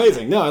right That's now.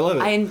 amazing. No, I love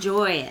it. I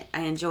enjoy it.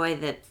 I enjoy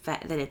that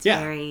it's Yeah.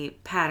 very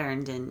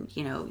patterned and,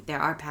 there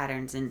are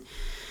patterns and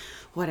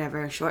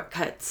whatever,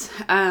 shortcuts.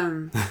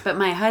 But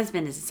my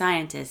husband is a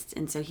scientist,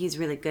 and so he's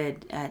really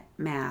good at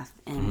math,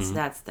 and so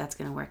that's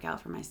going to work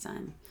out for my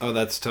son. Oh,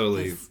 that's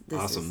totally This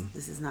awesome.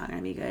 This is not going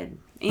to be good.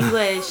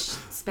 English,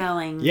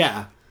 spelling.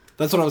 Yeah.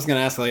 That's what I was going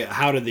to ask. Like,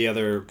 how did the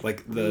other,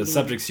 like, the Reading.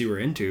 subjects you were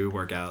into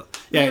work out?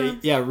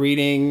 Yeah,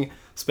 reading,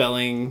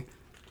 spelling,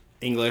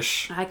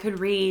 English. I could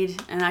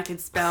read and I could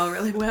spell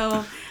really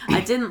well.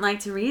 I didn't like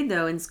to read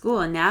though in school,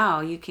 and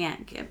now you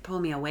can't pull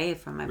me away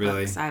from my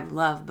Really? books. I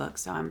love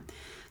books, so I'm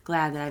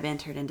glad that I've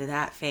entered into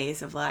that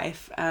phase of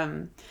life.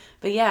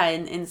 But yeah,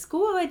 in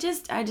school, I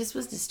just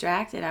was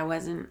distracted. I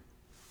wasn't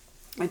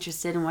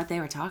interested in what they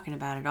were talking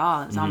about at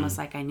all. It was almost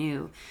like I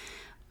knew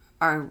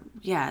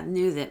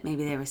that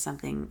maybe there was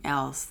something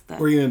else that.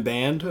 Were you in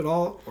band at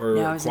all? Or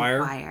No, I was choir?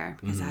 in choir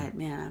because I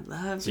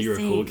love So to you were a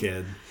sing. cool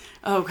kid.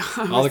 Oh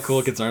god, All the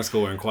cool kids in our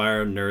school were in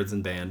choir, nerds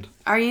in band.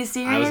 Are you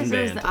serious? I was in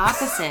It was band. the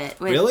opposite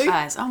with Really?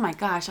 us. Oh my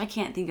gosh, I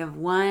can't think of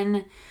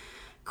one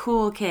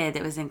cool kid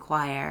that was in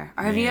choir.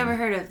 Or have you Man. ever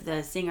heard of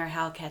the singer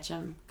Hal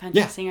Ketchum, country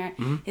Yeah. singer?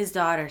 His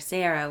daughter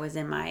Sarah was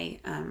in my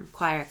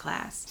choir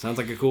class. Sounds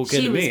like a cool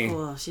kid She to was me.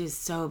 cool. She was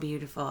so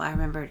beautiful. I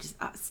remember just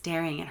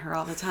staring at her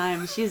all the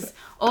time. She's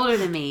older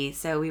than me,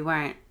 so we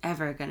weren't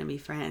ever going to be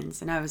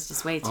friends. And I was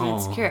just way too Oh,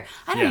 insecure.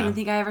 I don't yeah. even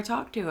think I ever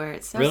talked to her.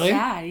 It's so Really?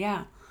 sad.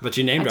 Yeah, But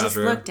you named I her just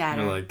after her. looked at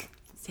You're her. like,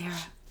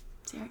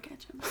 Sarah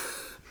Ketchum.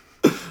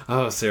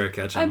 oh, Sarah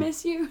Ketchum. I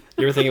miss you.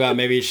 You ever think about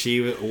maybe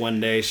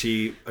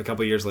a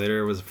couple years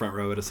later, was front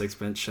row at a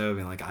Sixpence show,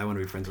 being like, I want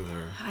to be friends with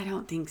her. I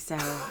don't think so.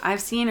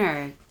 I've seen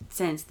her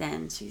since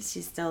then. She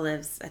still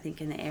lives, I think,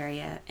 in the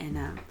area,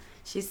 and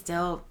she's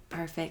still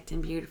perfect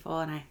and beautiful.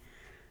 And I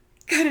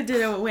kind of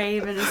did a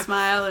wave and a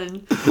smile,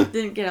 and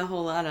didn't get a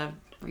whole lot of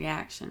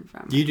reaction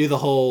from her. Do you do the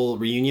whole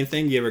reunion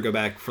thing? Do you ever go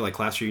back for like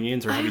class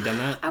reunions, or have you done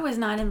that? I was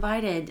not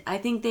invited. I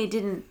think they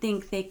didn't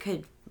think they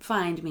could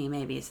find me,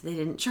 maybe, so they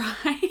didn't try.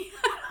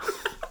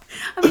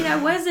 I mean, I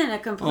wasn't a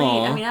complete.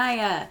 Aw. I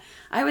mean,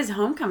 I was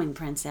homecoming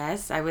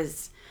princess. I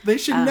was. They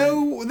should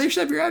know. They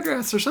should have your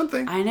address or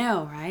something. I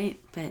know, right?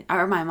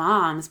 Or my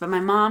mom's, but my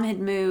mom had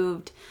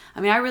moved.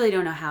 I mean, I really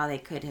don't know how they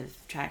could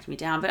have tracked me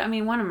down, but I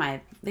mean,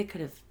 they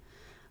could have,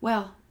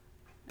 well,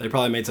 They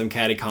probably made some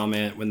catty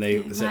comment when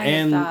they said, might have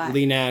and thought.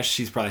 Lee Nash,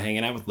 she's probably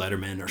hanging out with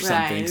Letterman or something.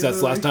 Right. Because that's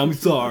the last time we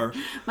saw her.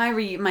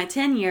 my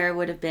 10 year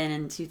would have been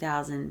in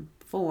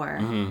 2004.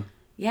 Mm-hmm.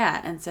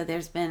 Yeah, and so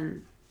there's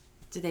been,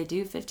 do they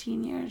do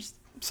 15 years?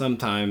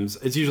 Sometimes.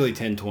 It's usually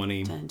 10,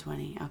 20. 10,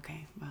 20.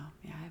 Okay, well,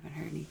 yeah, I haven't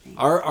heard anything.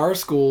 Our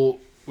school,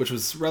 which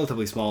was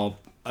relatively small,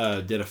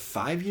 did a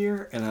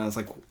 5-year. And I was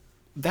like,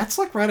 that's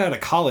like right out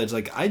of college.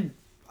 Like, I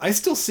I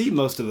still see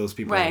most of those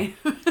people. Right.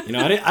 You know,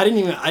 I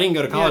didn't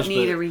go to You college. don't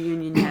need but a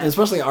reunion yet.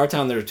 especially our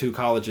town, there are 2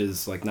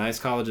 colleges, like nice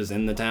colleges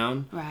in the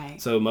town. Right.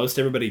 So most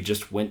everybody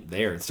just went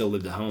there and still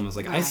lived at home. I was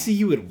like, I Right. see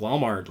you at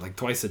Walmart like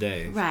twice a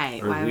day.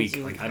 Right. Or Why a week. would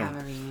you Like I have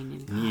don't a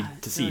reunion? need God,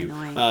 to it's see so you.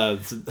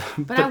 annoying.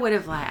 But I would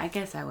have liked. I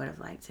guess I would have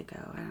liked to go.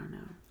 I don't know.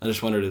 I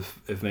just wondered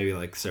if maybe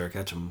like Sarah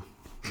Ketchum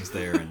was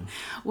there and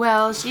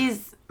Well,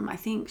 I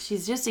think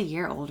she's just a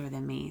year older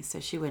than me, so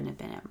she wouldn't have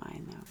been at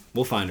mine though.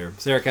 we'll find her.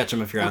 Sarah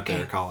Ketchum, if you're out Okay.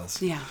 there, call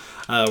us. Yeah.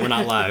 We're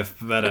not live,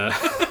 but I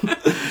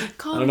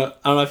don't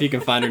know if you can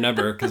find her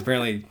number because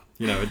apparently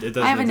it doesn't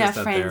I have enough exist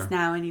out friends there.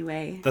 now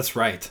anyway. That's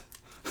right.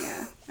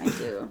 Yeah, I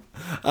do.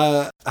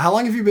 How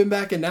long have you been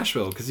back in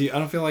Nashville? Because I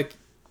don't feel like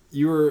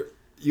you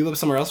lived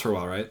somewhere else for a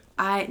while, right?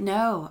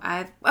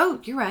 Oh,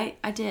 you're right.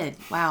 I did.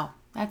 Wow.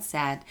 That's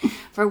sad.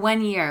 For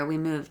 1 year, we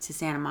moved to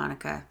Santa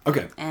Monica.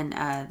 Okay. And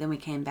then we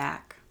came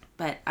back.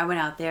 But I went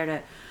out there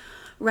to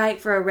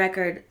write for a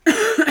record,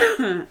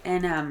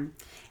 and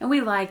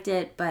we liked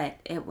it, but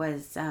it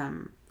was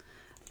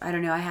I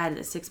don't know. I had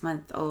a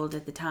 6-month-old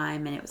at the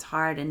time, and it was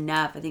hard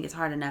enough. I think it's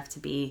hard enough to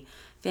be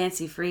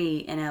fancy free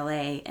in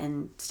LA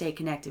and stay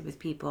connected with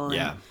people.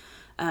 Yeah.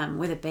 And,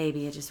 with a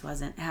baby, it just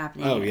wasn't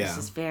happening. Oh, It yeah. was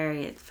just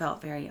we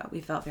felt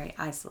very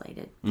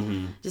isolated,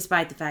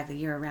 despite the fact that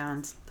you're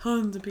around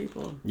tons of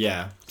people.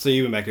 Yeah. So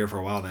you've been back here for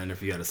a while then.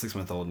 If you had a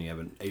 6-month-old and you have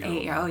an 8-year-old.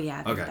 8 year. Oh yeah,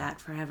 I've been Okay. back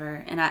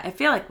forever, and I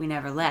feel like we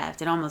never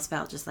left. It almost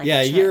felt just like Yeah,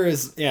 a a trip. year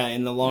is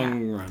in the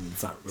long run.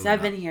 It's not really. So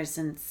I've not- been here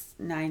since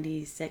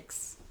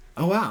 '96.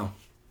 Oh wow.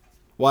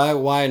 Why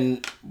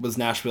was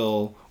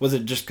Nashville? Was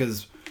it just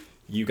because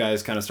you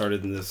guys kind of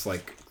started in this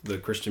like the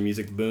Christian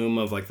music boom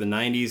of like the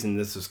 '90s, and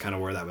this was kind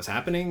of where that was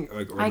happening?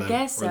 Or I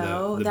guess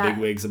so. Or the That-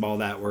 bigwigs of all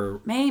that were.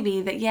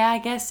 Maybe that. Yeah, I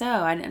guess so.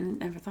 I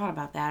never thought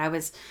about that. I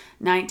was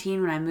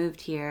 19 when I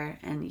moved here,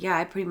 and yeah,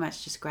 I pretty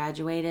much just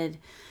graduated,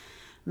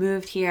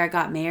 moved here. I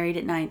got married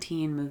at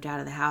 19, moved out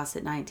of the house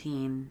at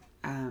 19.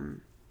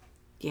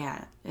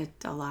 Yeah,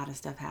 a lot of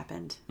stuff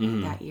happened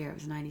that year. It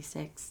was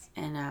 '96,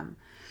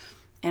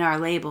 and our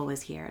label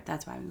was here.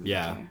 That's why we moved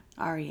here.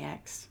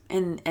 REX.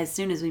 And as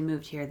soon as we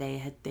moved here,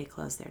 they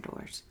closed their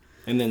doors.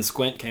 And then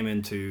Squint came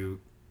into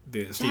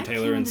the Steve That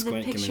Taylor came and into the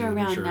Squint came picture into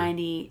the around picture.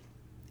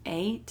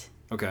 98.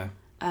 Okay.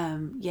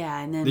 Yeah,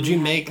 and then Did we you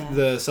had make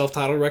the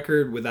self-titled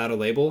record without a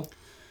label,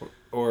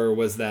 or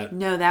was that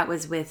No, that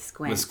was with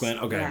Squint. with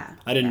Squint? Okay. Yeah.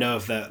 I didn't know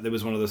if that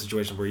was one of those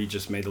situations where you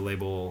just made the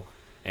label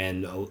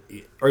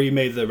or you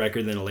made the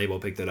record, then a label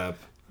picked it up.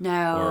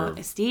 No,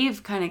 Or-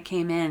 Steve kind of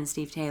came in.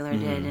 Steve Taylor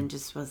did, and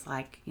just was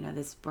like,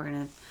 this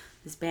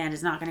band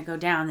is not gonna go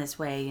down this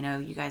way.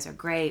 You guys are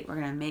great. We're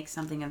gonna make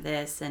something of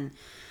this, and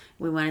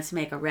we wanted to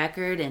make a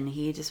record, and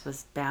he just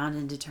was bound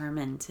and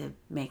determined to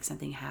make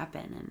something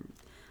happen, and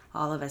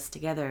all of us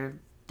together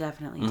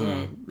definitely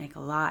did make a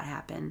lot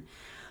happen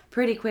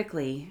pretty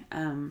quickly.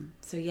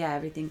 So yeah,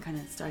 everything kind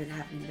of started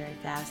happening very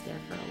fast there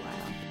for a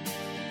while.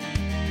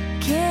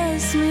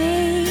 Kiss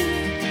me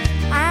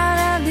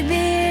out of the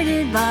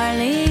bearded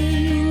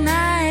barley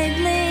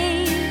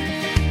nightly,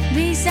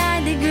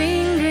 beside the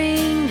green,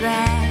 green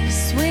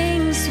grass.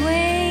 Swing,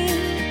 swing,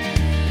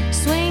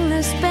 swing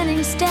the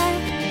spinning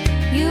step.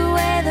 You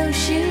wear those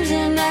shoes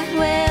and I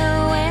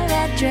will wear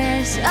that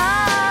dress.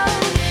 Oh,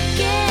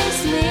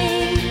 kiss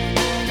me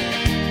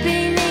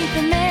beneath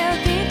the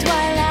milky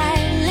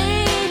twilight.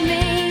 Lead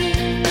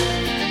me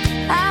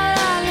out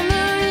on the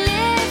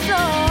moonlit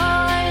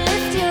floor.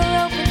 Lift your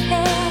open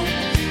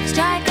head,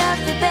 strike up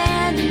the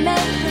band and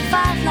make the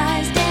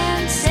fireflies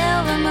dance.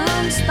 Silver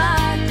moon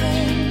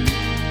sparkling.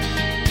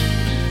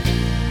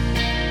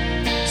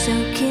 So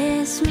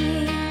kiss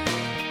me.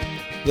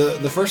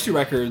 The first 2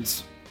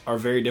 records are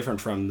very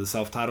different from the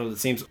self-titled. It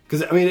seems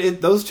because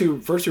those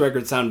first two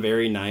records sound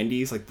very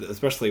 '90s, like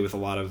especially with a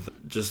lot of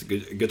just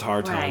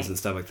guitar tones Right. and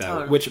stuff like that,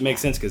 Totally. which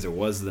makes sense because it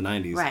was the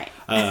 '90s. Right.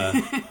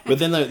 But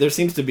then there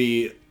seems to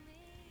be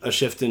a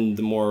shift in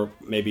the more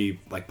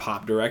maybe like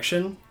pop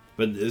direction.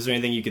 But is there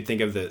anything you could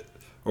think of that,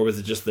 or was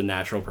it just the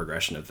natural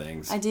progression of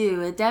things? I do.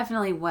 It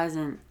definitely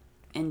wasn't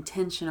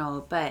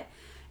intentional, but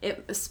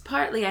it was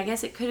partly, I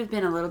guess it could have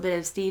been a little bit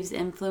of Steve's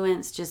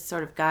influence, just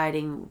sort of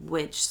guiding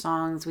which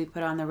songs we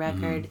put on the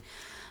record.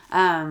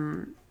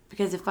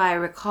 Because if I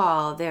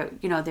recall, there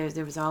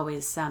was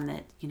always some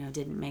that,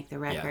 didn't make the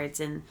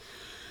records. And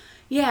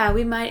yeah,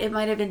 it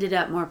might have ended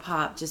up more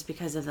pop just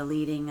because of the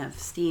leading of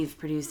Steve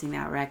producing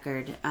that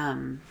record.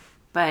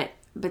 But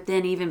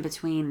then even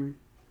between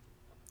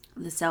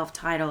the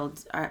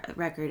self-titled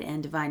record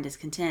and Divine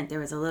Discontent, there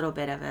was a little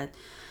bit of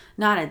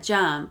not a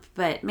jump,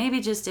 but maybe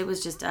it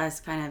was just us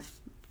kind of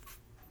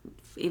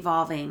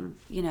evolving,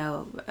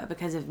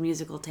 because of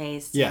musical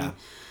taste. Yeah.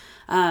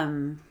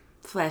 And,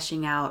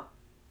 fleshing out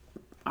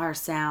our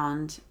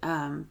sound.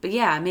 But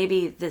yeah,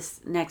 maybe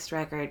this next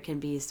record can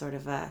be sort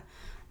of a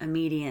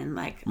median,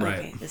 like, Right.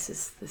 okay,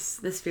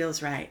 this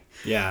feels right.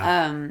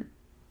 Yeah.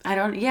 I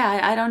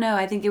don't know.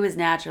 I think it was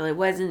natural. It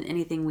wasn't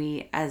anything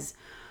we as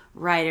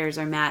writers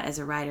or Matt as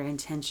a writer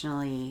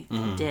intentionally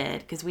did,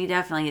 because we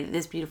definitely,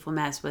 This Beautiful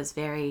Mess was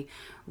very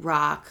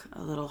rock,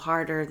 a little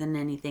harder than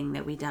anything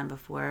that we'd done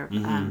before.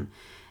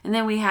 And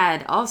then we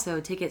had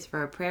also Tickets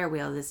for a Prayer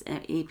Wheel, this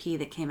EP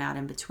that came out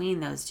in between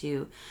those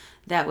two,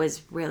 that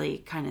was really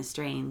kind of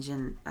strange,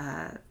 and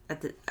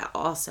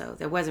also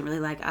there wasn't really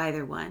like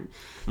either one.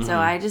 So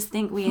I just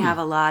think we have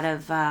a lot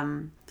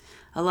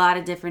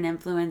of different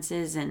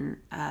influences, and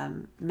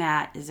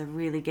Matt is a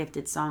really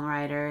gifted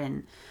songwriter,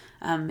 and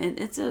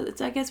it's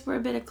I guess we're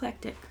a bit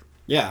eclectic.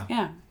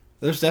 Yeah.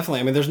 There's definitely,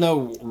 I mean, there's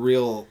no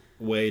real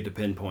way to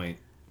pinpoint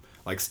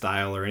like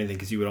style or anything,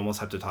 because you would almost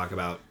have to talk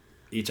about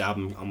each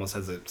album almost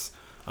has its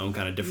own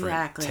kind of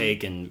different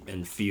take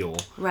and feel.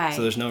 Right.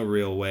 So there's no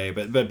real way,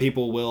 but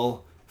people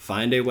will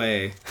find a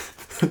way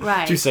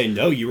to say,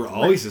 no, you were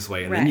always this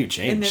way, and then you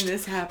changed. And then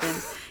this happened.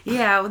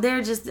 Yeah, well,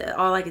 they're just,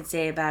 all I can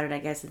say about it, I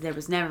guess, is there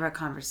was never a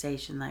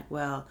conversation like,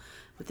 well,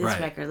 with this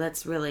record,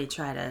 let's really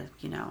try to,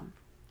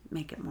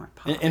 make it more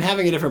pop. And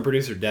having a different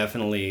producer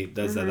definitely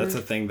does that. That's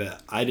a thing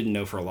that I didn't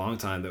know for a long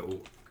time. That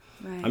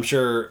I'm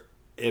sure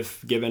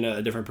if given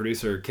a different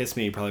producer, Kiss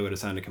Me probably would have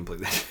sounded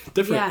completely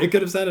different. Yeah. It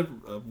could have sounded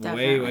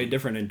way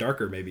different and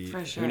darker, maybe.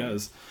 For sure. Who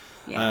knows?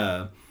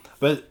 Yeah.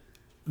 But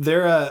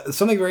there,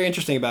 something very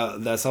interesting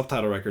about that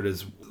self-titled record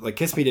is like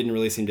Kiss Me didn't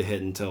really seem to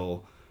hit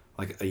until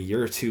like a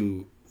year or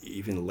two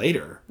even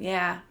later.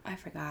 Yeah, I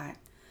forgot.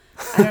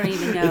 I don't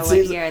even know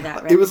what year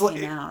that record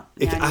came out.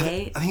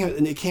 98? I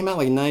think it came out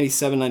like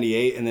 97,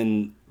 98, and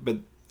then, but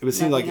it would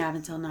seem like not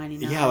until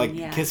 99. Yeah,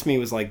 like Kiss Me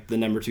was like the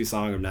number 2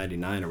 song of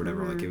 99 or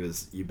whatever. Like it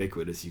was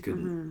ubiquitous. You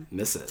couldn't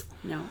miss it.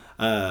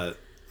 No.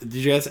 Did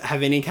you guys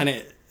have any kind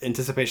of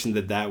anticipation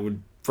that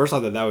would, first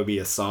off, that would be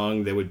a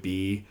song that would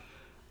be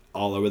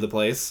all over the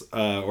place,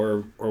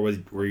 or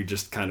were you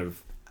just kind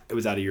of, it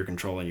was out of your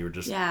control and you were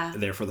just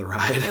there for the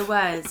ride? It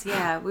was,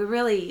 yeah. We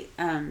really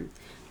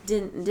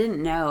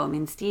didn't know. I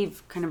mean,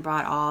 Steve kind of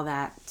brought all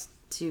that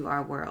to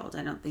our world.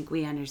 I don't think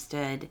we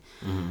understood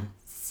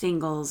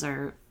singles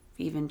or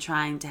even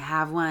trying to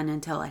have one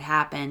until it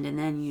happened, and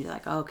then you're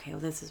like, okay, well,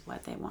 this is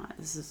what they want.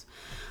 This is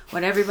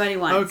what everybody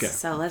wants. Okay.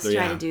 So let's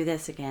try to do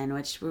this again,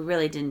 which we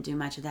really didn't do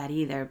much of that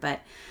either. But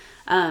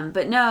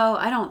no,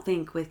 I don't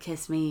think with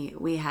Kiss Me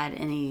we had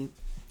any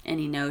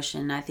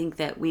notion. I think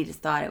that we just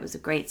thought it was a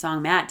great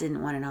song. Matt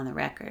didn't want it on the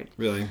record.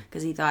 Really?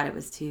 Because he thought it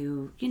was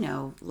too,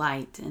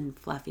 light and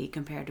fluffy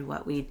compared to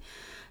what we'd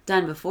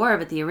done before.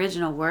 But the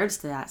original words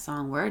to that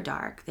song were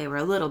dark. They were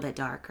a little bit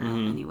darker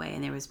anyway.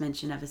 And there was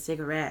mention of a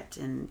cigarette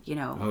and,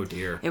 oh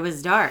dear. It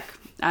was dark.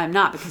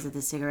 Not because of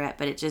the cigarette,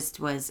 but it just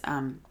was,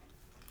 had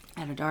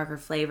a darker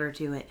flavor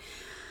to it.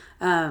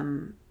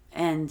 And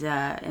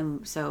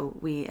so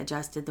we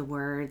adjusted the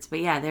words. But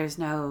yeah, there's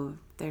no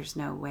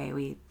way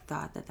we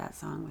thought that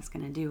song was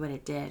going to do what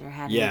it did or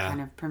had any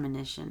kind of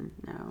premonition.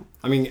 No.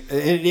 I mean,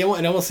 it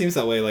almost seems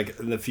that way, like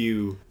in the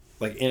few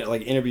like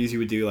interviews you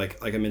would do, like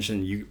I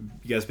mentioned, you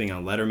guys being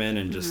on Letterman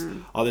and just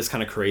all this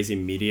kind of crazy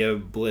media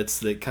blitz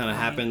that kind of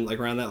happened like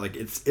around that. Like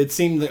it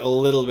seemed a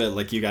little bit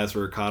like you guys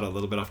were caught a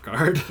little bit off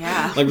guard.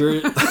 Yeah. Like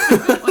we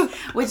were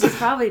which is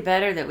probably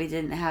better that we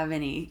didn't have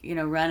any,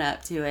 run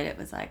up to it. It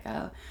was like,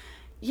 oh,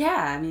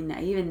 yeah. I mean,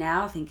 even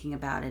now thinking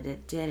about it,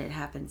 it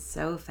happened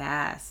so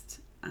fast.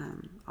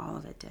 All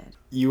of it did.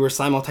 You were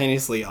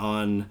simultaneously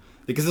on,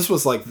 because this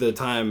was like the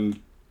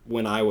time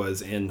when I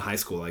was in high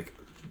school, like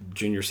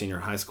junior, senior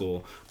high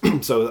school.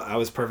 So I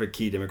was perfect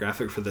key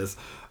demographic for this.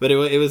 But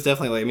it was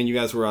definitely like, I mean, you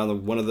guys were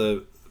on one of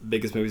the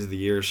biggest movies of the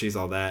year, She's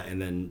All That,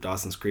 and then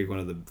Dawson's Creek, one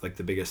of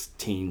the biggest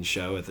teen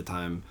show at the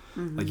time.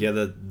 Like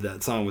that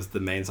song was the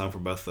main song for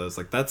both of those.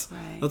 Like that's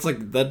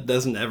like, that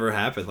doesn't ever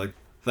happen. Like,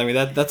 I mean,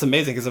 that's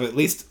amazing, because at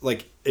least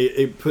like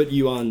it put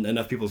you on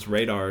enough people's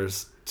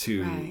radars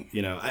to,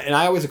 and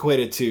I always equate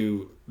it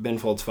to Ben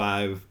Folds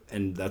 5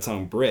 and that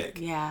song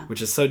Brick,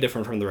 which is so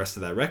different from the rest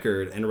of that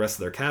record and the rest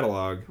of their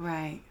catalog.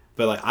 Right.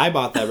 But like I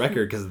bought that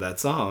record because of that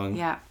song.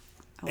 Yeah.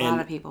 A lot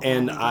of people.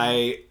 And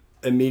I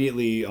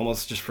immediately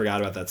almost just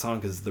forgot about that song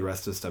because the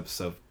rest of the stuff is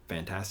so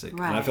fantastic.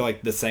 Right. And I feel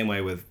like the same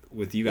way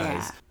with you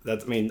guys. Yeah.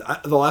 That's, I mean,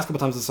 the last couple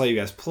times I saw you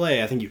guys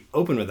play, I think you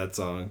opened with that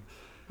song.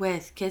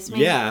 With Kiss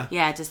Me? Yeah.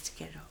 Yeah, just to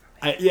get it over.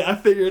 I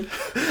figured.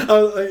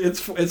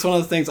 It's one of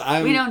those things.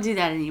 We don't do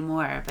that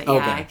anymore, but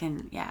yeah, I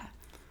can. Yeah,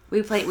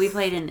 we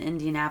played in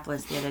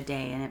Indianapolis the other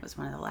day, and it was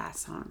one of the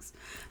last songs.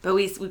 But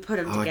we put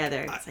them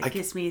together. It's like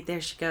Kiss Me,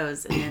 There She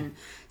Goes, and then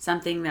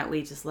something that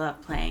we just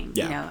love playing.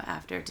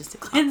 After, just to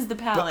cleanse the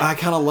palate. But I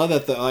kind of love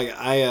that though. Like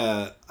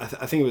I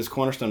think it was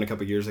Cornerstone a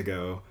couple years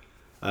ago.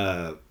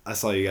 I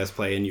saw you guys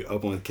play, and you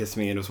opened with Kiss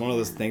Me, and it was one of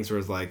those things where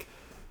it's like,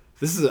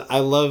 I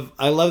love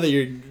that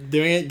you're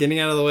doing it, getting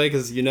out of the way,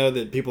 because you know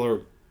that people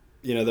are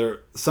there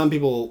some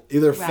people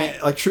either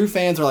Right. like true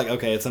fans are like,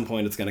 okay, at some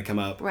point it's going to come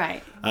up,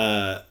 Right.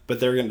 but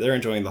they're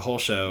enjoying the whole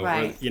show,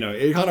 Right. or,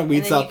 it kind of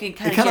weeds then you out can it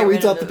kinda kind get of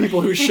weeds rid out of the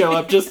people who show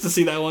up just to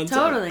see that one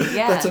song. Totally,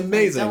 yeah. That's Like,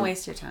 amazing. don't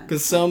waste your time.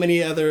 Because so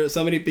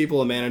many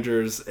people and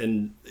managers are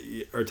telling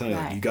you, like,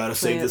 Right. you gotta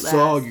Play save it this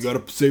song, last. you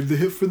gotta save the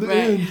hit for the Right.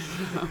 end.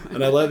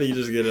 And I love that you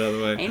just get it out of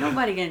the way. Ain't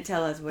nobody gonna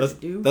tell us what to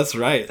do. That's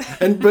right.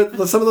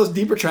 But some of those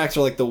deeper tracks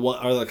are like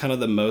kind of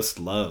the most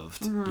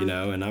loved, and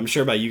I'm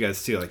sure by you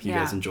guys too. Like you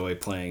Yeah. guys enjoy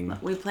playing.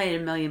 We played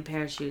A Million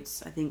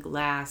Parachutes, I think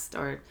last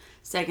or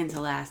second to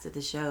last at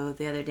the show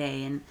the other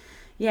day, and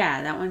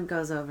yeah, that one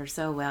goes over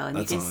so well, and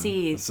That's you can on.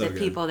 see That's so the good.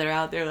 people that are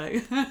out there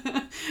like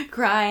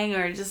crying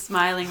or just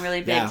smiling really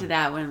big Yeah. to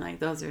that one. Like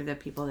those are the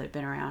people that have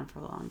been around for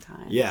a long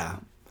time. Yeah,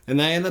 and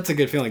that's a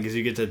good feeling because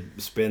you get to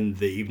spend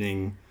the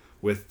evening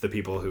with the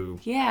people who.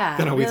 Yeah,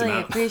 Kinda weeds really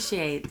them out.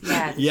 appreciate.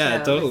 Yeah, the Yeah,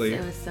 show. totally.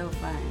 It was so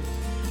fun.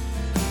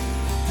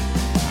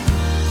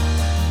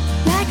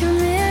 Like a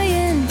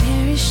million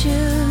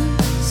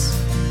parachutes,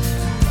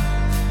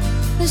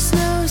 the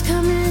snow's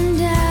coming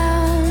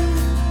down.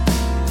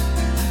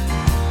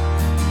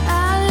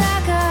 I'll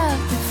lock up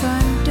the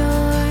front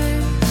door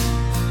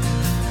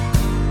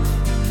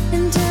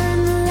and turn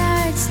the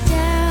lights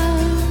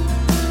down.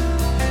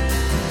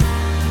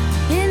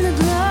 In the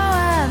glow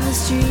of the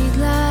street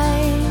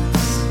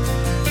lights,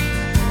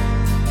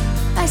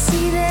 I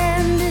see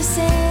them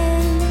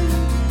descend.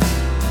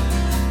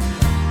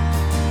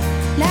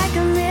 Like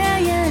a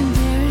million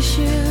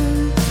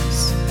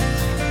parachutes,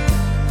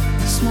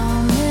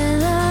 small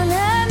men on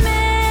a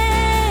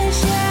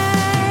mission.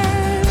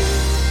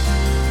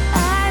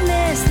 I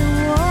miss the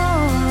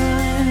war,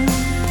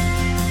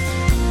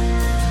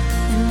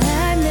 and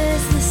I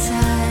miss the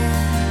sun,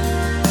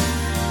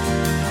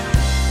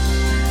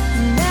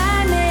 and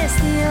I miss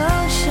the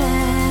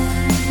ocean.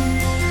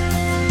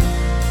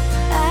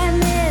 I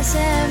miss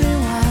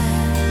everyone.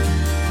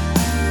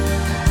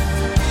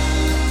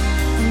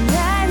 And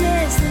I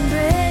miss the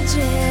bridges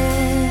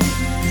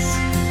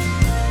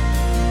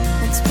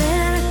that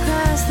span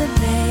across the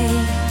bay.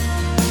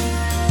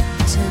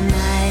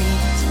 Tonight,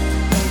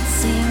 it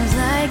seems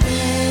like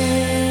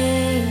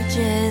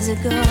ages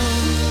ago.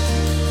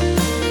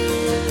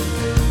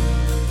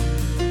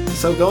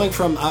 So going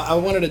from, I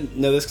wanted to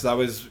know this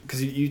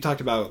because you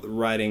talked about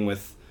writing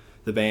with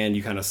the band.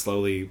 You kind of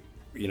slowly,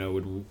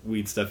 would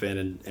weed stuff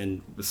in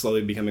and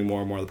slowly becoming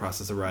more and more the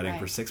process of writing Right.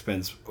 for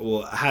Sixpence.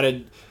 Well,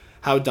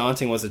 how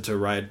daunting was it to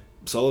write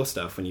solo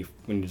stuff when you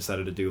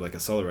decided to do like a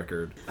solo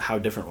record? How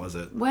different was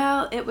it?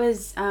 Well, it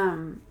was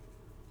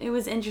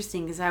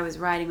interesting because I was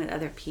writing with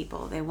other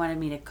people. They wanted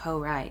me to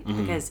co-write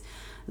because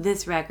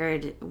this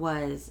record we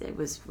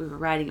were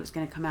writing. It was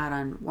going to come out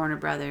on Warner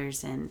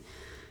Brothers, and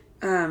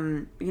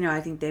I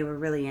think they were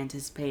really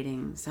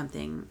anticipating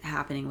something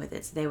happening with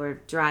it. So they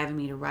were driving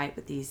me to write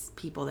with these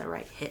people that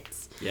write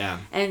hits. Yeah.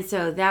 And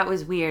so that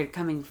was weird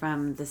coming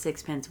from the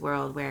Sixpence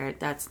world where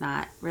that's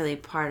not really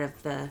part of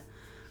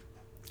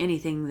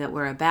anything that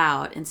we're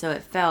about. And so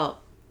it felt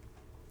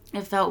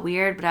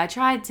weird, but I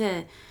tried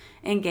to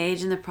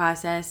engage in the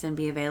process and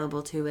be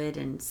available to it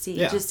and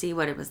see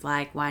what it was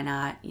like. Why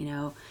not,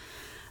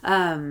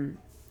 and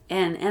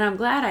I'm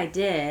glad I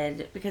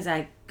did, because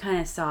I kind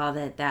of saw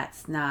that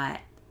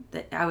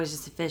I was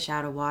just a fish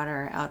out of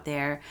water out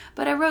there.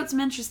 But I wrote some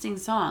interesting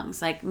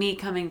songs, like me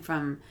coming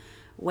from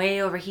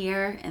way over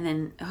here and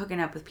then hooking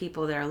up with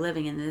people that are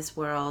living in this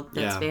world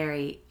that's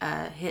very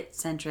hit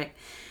centric,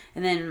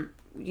 and then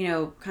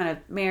kind of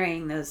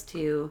marrying those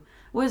two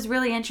was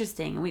really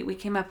interesting. We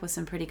came up with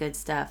some pretty good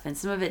stuff, and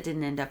some of it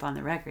didn't end up on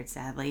the record,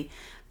 sadly.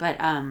 But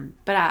I'm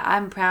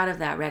proud of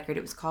that record.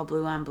 It was called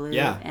Blue on Blue,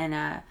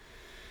 and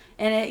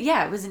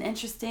it was an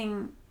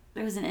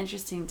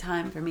interesting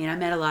time for me, and I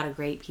met a lot of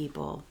great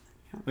people.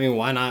 I mean,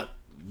 why not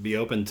be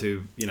open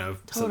to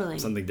Totally.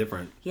 something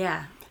different?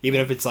 Yeah. Even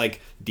if it's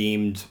like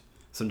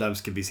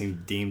sometimes could be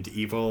seen deemed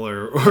evil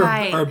or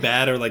Right. or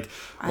bad or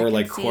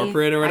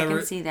corporate or whatever. I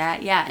can see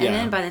that, yeah. And Yeah.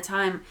 then by the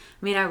time,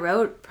 I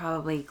wrote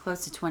probably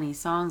close to 20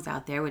 songs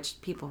out there,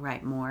 which people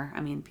write more.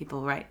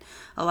 People write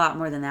a lot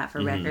more than that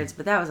for records,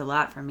 but that was a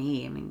lot for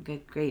me.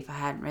 Good grief, I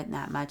hadn't written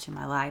that much in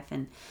my life,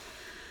 and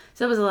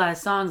so it was a lot of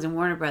songs. And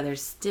Warner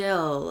Brothers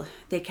still,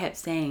 they kept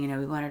saying,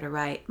 we wanted to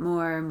write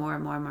more.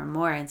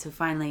 And so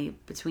finally,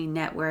 between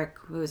Network,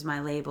 who was my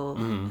label,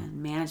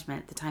 and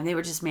management at the time, they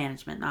were just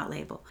management, not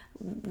label,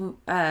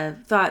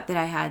 thought that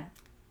I had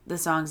the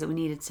songs that we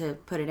needed to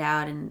put it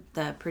out. And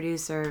the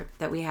producer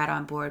that we had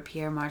on board,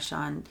 Pierre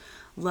Marchand,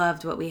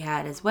 loved what we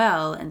had as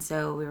well. And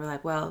so we were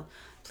like, well,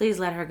 please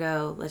let her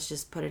go. Let's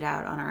just put it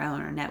out on our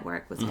own. Our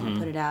network was going to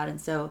put it out. And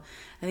so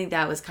I think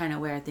that was kind of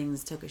where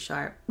things took a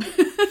sharp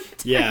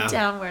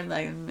downward,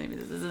 like maybe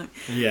this isn't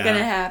going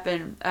to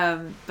happen.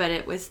 But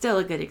it was still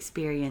a good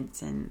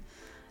experience, and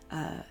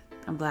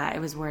I'm glad it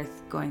was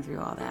worth going through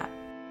all that.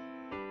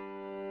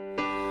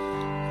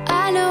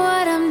 I know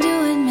what I'm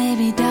doing may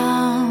be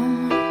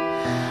dumb.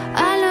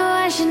 I know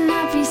I should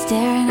not be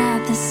staring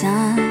at the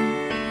sun,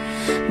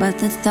 but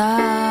the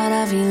thought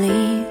of you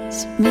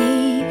leads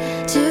me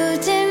to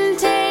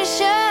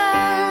temptation.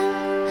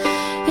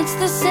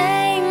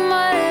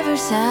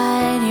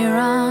 side you're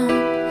on.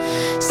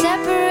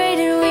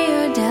 Separated, we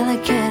are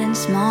delicate and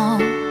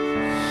small,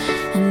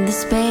 and the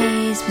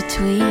space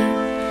between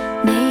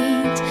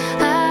needs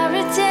our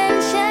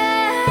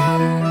attention.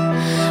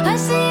 I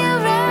see you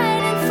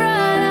right in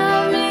front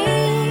of me,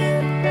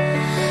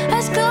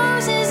 as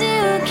close as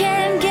you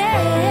can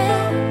get,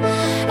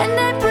 and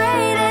I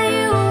pray that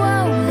you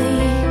won't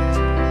leave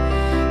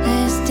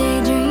this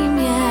daydream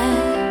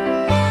yet.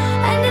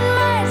 And it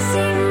might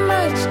seem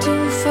much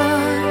too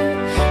far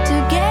to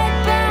get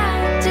back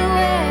to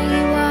where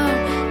you are,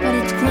 but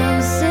it's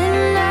close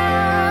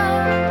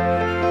enough,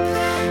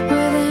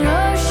 with an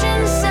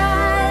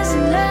ocean-sized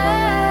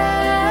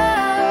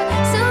love.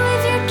 So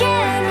if you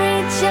can't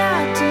reach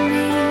out to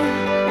me,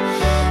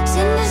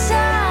 send a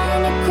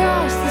sign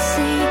across the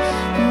sea,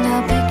 and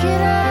I'll pick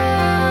it up,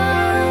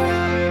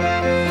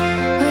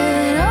 with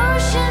an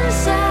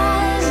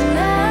ocean-sized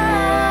love.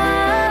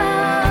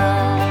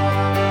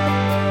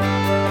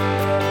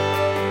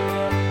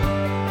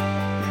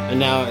 And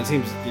now it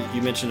seems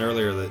you mentioned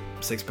earlier that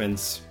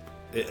Sixpence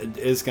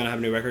is going to have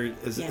a new record.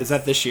 Is Yes.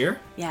 that this year?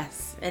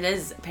 Yes, it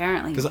is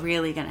apparently 'Cause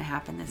really going to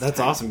happen this That's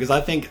time. awesome, because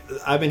I think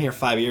I've been here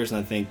 5 years, and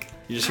I think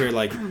you just hear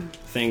like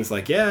things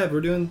like, yeah,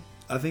 we're doing.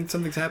 I think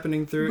something's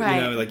happening through. Right.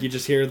 You know, like you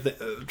just hear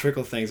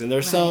trickle things, and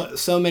there's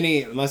so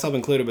many, myself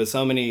included, but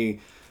so many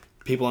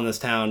people in this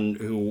town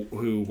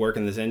who work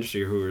in this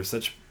industry who are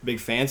such big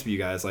fans of you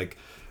guys, like,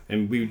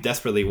 and we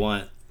desperately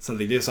want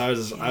something to do. So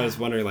I was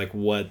wondering like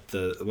what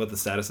the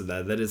status of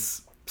that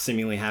is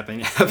seemingly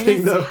happening It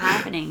is though.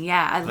 happening.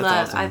 Yeah,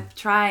 awesome. I'm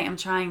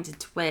trying to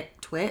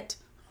twit.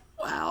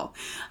 Wow,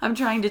 I'm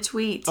trying to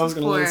tweet I was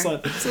gonna let it for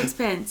slide.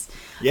 Sixpence.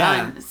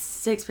 Yeah.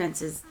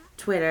 Sixpence's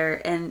Twitter,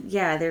 and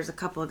yeah, there's a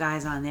couple of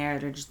guys on there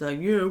that are just like,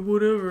 yeah,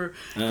 whatever,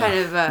 kind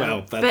of.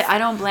 well, but I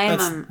don't blame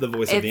that's them. the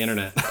voice of the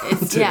internet.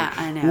 It's, yeah,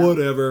 I know.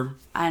 Whatever.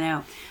 I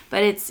know,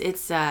 but it's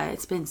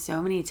been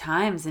so many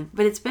times,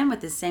 but it's been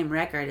with the same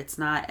record. It's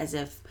not as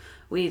if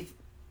we've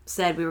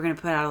said we were going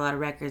to put out a lot of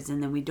records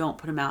and then we don't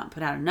put them out and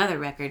put out another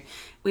record.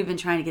 We've been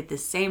trying to get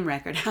this same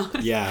record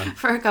out Yeah.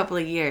 for a couple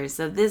of years.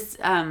 So this,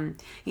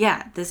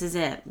 this is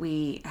it.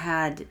 We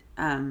had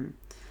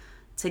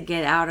to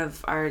get out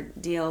of our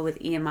deal with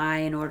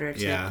EMI in order to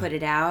Yeah. put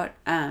it out.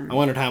 I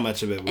wondered how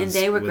much of it was. And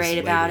they were was great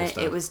label about it.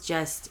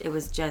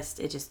 stuff.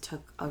 It just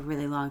took a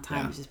really long time.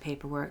 Yeah. It was just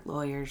paperwork,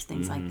 lawyers,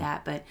 things Mm-hmm.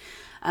 like that.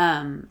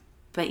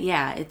 But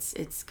yeah,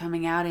 it's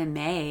coming out in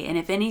May. And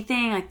if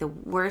anything, like the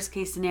worst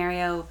case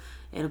scenario,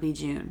 it'll be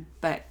June.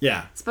 But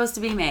Yeah. it's supposed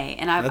to be May.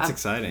 And That's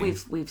exciting.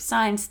 We've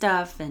signed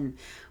stuff and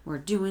we're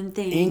doing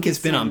things. Ink has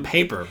been on and-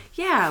 paper.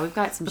 Yeah, we've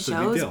got some That's a big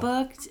shows deal.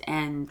 booked,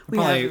 and we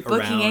Probably have a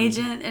booking around-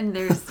 agent, and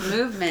there's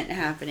movement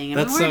happening. I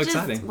That's mean, so we're just,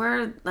 exciting.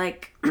 We're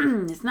like,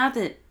 it's not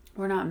that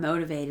we're not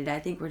motivated. I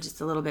think we're just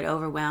a little bit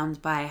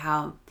overwhelmed by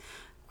how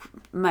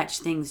much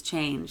things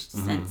changed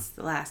Mm-hmm. since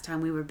the last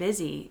time we were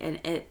busy, and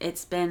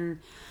it's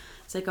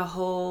like a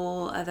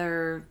whole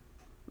other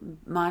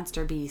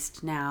monster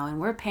beast now, and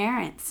we're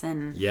parents,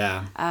 and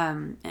Yeah.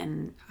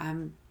 and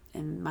I'm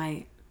in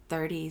my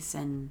 30s,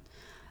 and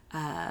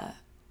I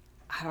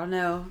don't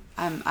know.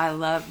 I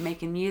love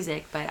making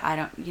music, but I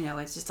don't.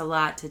 It's just a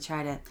lot to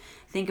try to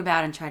think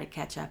about and try to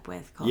catch up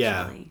with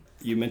Yeah. culturally.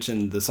 You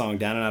mentioned the song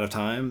Down and Out of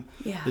Time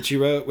Yeah. that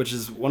you wrote, which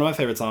is one of my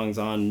favorite songs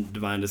on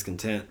Divine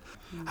Discontent.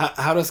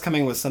 Mm-hmm. How does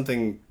coming with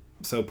something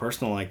so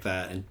personal like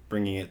that and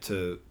bringing it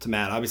to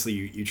Matt, obviously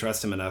you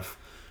trust him enough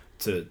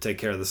to take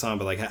care of the song,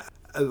 but like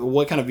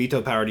what kind of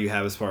veto power do you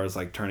have as far as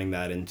like turning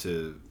that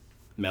into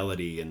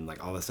melody and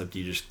like all that stuff? Do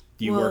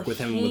you Well, work with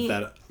him with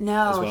that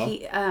No, as well?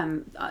 he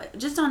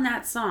just on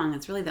that song.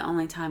 It's really the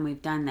only time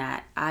we've done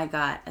that. I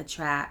got a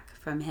track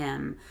from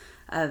him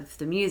of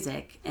the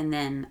music, and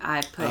then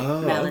I put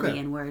melody okay.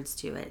 and words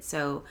to it.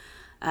 So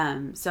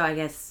I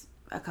guess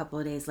a couple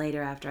of days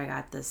later, after I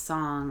got the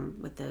song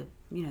with the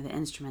the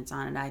instruments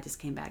on it, I just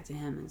came back to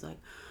him and was like,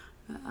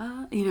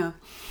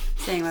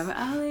 saying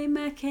I'll lay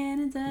my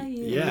cannons at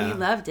you. Yeah. And he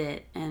loved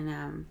it,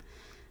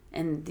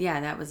 and yeah,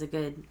 that was a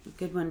good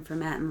one for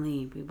Matt and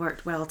Lee. We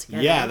worked well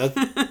together. Yeah,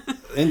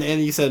 and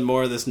you said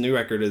more of this new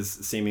record is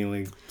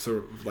seemingly sort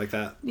of like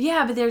that.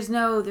 Yeah, but there's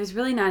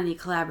really not any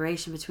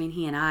collaboration between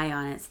he and I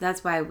on it. So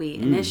that's why we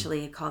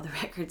initially called the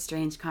record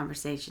Strange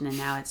Conversation, and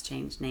now it's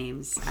changed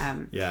names.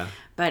 Yeah.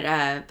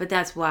 But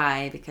that's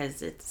why,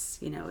 because it's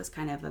it's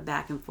kind of a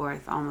back and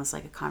forth, almost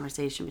like a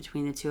conversation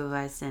between the two of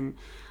us, and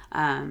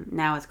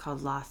now it's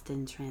called Lost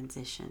in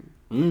Transition.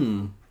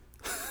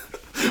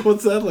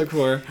 What's that look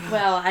for?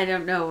 Well, I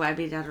don't know. I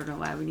mean, I don't know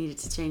why we needed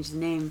to change the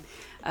name.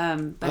 But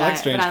I like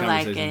Strange I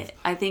like Conversations. it.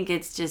 I think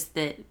it's just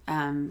that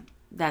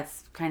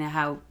that's kind of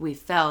how we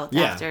felt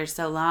Yeah. after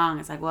so long.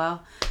 It's like,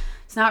 well,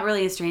 it's not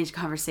really a strange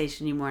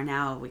conversation anymore.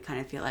 Now we kind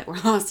of feel like we're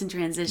lost in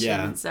transition.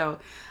 Yeah. And so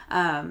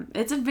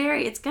it's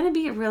going to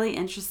be a really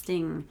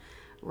interesting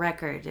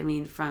record. I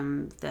mean,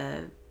 from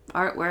the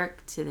artwork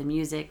to the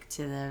music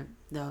to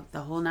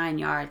the whole 9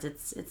 yards.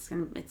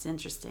 It's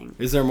interesting.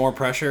 Is there more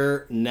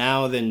pressure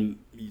now than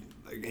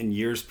in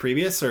years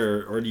previous,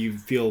 or do you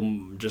feel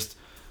just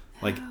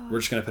like we're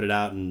just gonna put it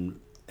out and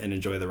and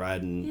enjoy the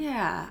ride. And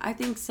Yeah, I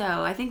think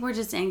so. I think we're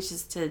just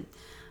anxious to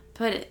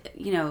put,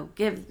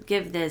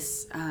 give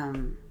this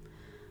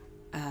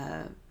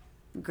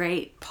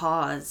great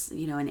pause,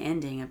 an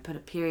ending, and put a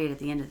period at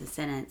the end of the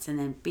sentence, and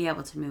then be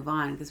able to move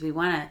on, because we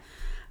want to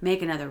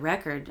make another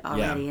record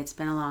already. It's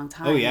been a long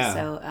time. Oh,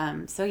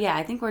 yeah. So yeah,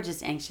 I think we're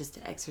just anxious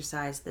to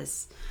exercise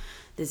this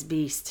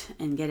beast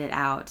and get it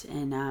out,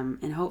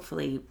 and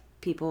hopefully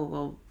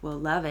people will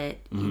love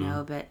it,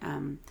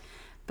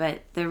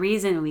 but the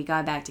reason we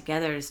got back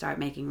together to start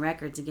making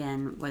records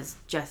again was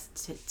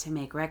just to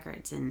make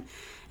records, and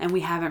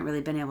we haven't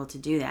really been able to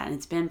do that, and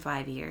it's been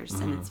 5 years,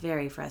 and it's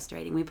very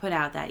frustrating. We put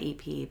out that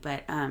EP,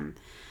 but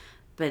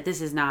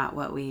this is not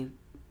what we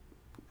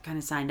kind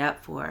of signed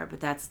up for, but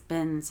that's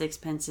been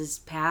Sixpence's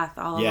path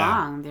all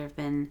along. There have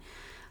been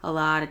a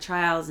lot of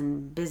trials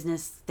and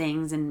business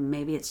things, and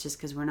maybe it's just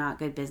because we're not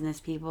good business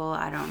people.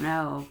 I don't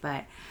know,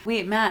 but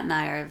Matt and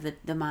I are of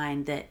the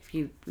mind that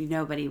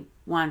nobody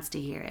wants to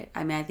hear it.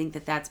 I mean, I think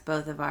that's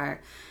both of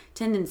our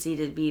tendency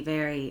to be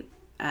very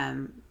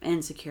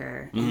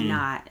insecure and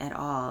not at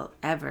all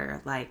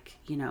ever like,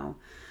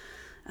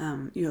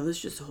 let's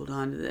just hold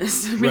on to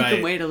this and make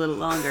them wait a little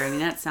longer. I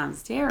mean, that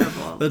sounds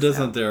terrible. That does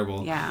sound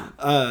terrible. Yeah.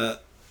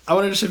 I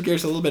wanted to shift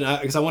gears a little bit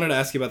because I wanted to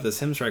ask you about this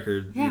hymns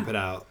record you put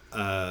out.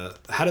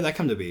 How did that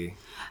come to be?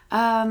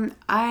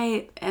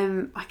 I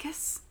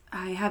guess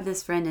I have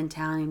this friend in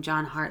town named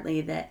John Hartley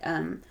that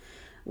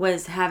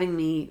was having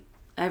me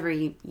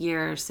every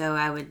year or so.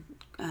 I would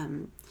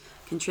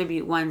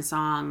contribute one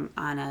song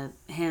on a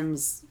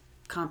hymns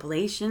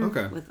compilation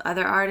with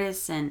other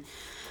artists, and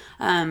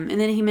then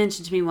he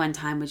mentioned to me one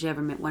time, would you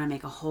ever want to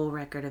make a whole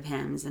record of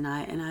hymns? And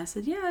I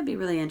said, yeah, it'd be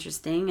really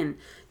interesting, and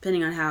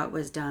depending on how it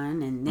was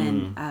done. And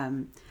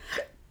then,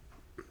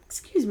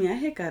 excuse me, I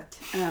hiccuped.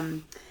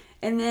 And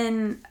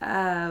then,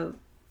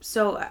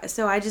 so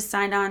I just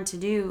signed on to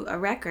do a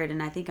record,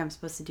 and I think I'm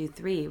supposed to do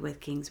 3 with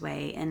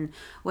Kingsway. And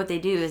what they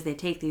do is they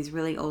take these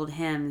really old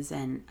hymns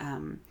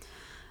and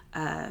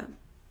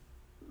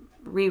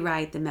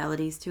rewrite the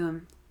melodies to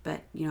them,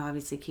 but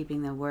obviously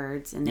keeping the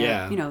words, and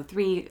they're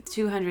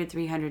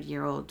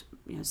 300-year-old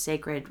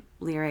sacred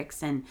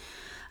lyrics, and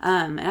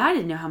I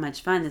didn't know how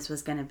much fun this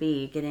was going to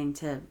be, getting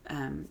to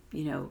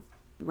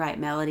write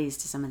melodies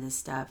to some of this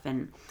stuff,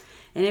 and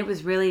it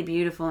was really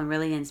beautiful and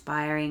really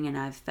inspiring, and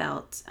I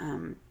felt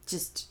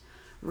just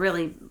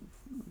really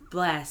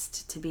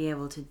blessed to be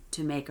able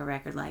to make a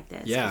record like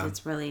this. Yeah,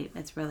 it's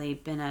really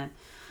been a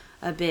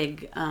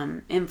big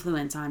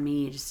influence on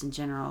me, just in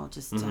general,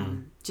 just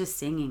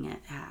singing it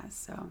has.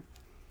 So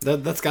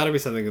that's got to be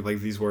something like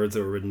these words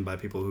that were written by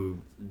people who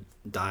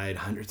died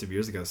hundreds of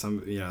years ago.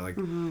 Some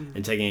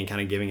and taking and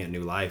kind of giving it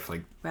new life.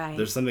 Like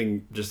there's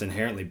something just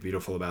inherently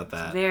beautiful about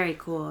that. It's very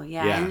cool,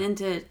 yeah. And then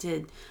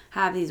to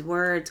have these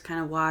words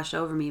kind of wash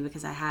over me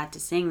because I had to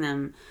sing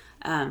them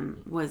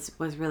was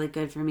really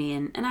good for me.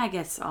 And I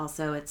guess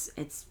also it's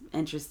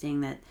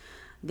interesting that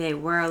they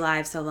were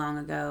alive so long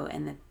ago,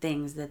 and the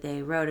things that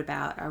they wrote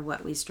about are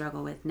what we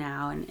struggle with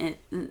now. And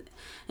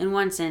in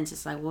one sense,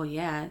 it's like, well,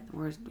 yeah,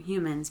 we're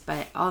humans,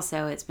 but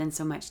also it's been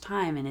so much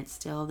time, and it's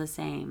still the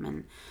same.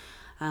 And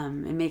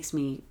it makes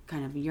me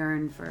kind of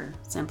yearn for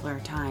simpler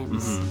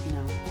times,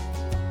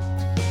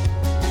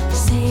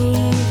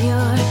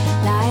 Savior,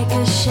 like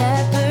a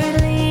shepherd,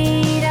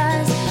 lead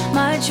us.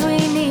 Much we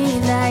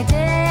need thy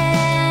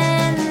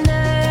tender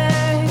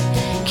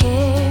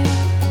care.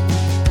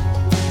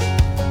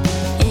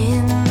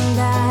 In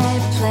thy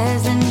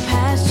pleasant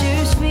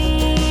pastures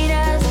feed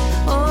us,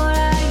 or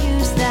our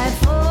use thy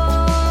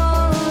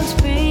folds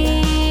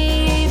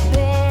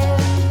prepare.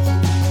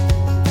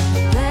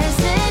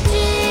 Blessed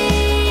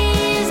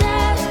Jesus,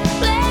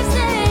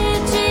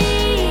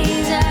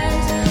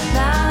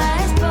 thou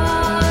hast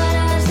bought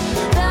us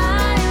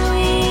thy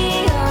we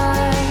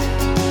are.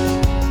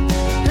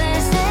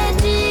 Blessed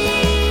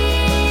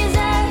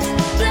Jesus,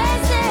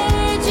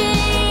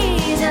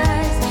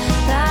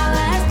 thou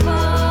hast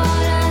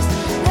bought us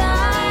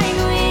thy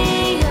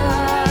we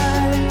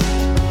are.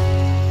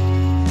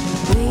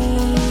 We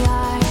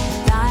are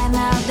thine,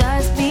 thou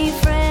dost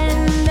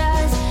befriend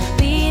us,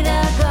 be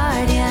the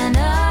guardian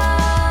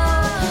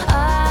of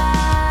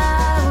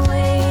our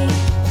way.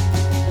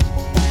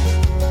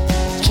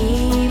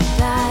 Keep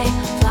thy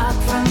flock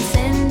from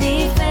sin,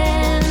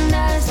 defend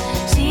us,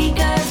 seek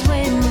us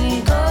when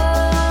we go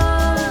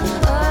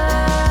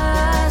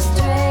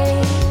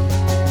astray.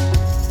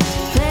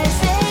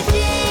 Blessed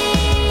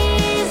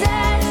Jesus,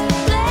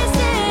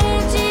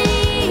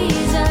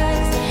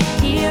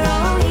 hear,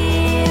 oh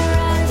hear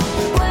us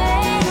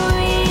when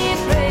we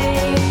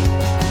pray.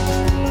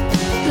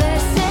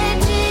 Blessed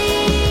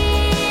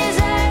Jesus,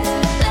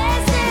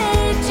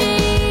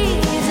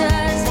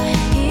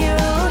 hear,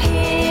 oh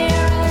hear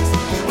us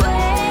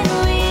when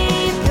we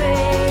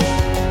pray.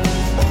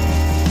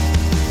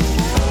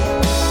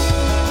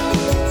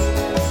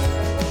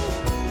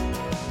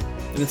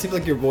 And it seems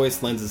like your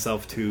voice lends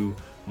itself to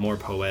more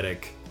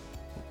poetic,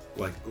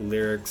 like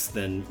lyrics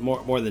than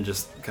more than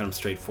just kind of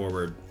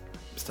straightforward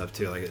stuff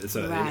too. Like it's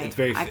right. it's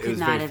very I it could was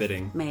not very have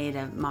fitting. made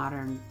a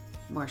modern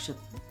worship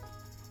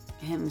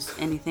hymns,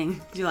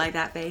 anything. Do you like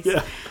that face?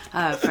 Yeah.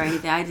 For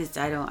anything. I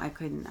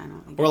couldn't. I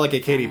don't think. Or I like a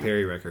could Katy do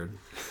Perry record.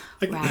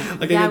 Right.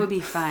 Like That would be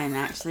fun,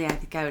 actually. I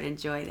think I would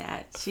enjoy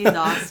that. She's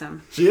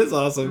awesome. She is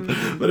awesome,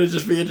 but it'd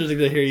just be interesting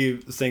to hear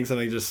you sing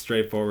something just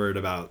straightforward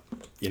about,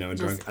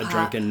 a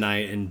drunken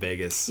night in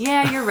Vegas.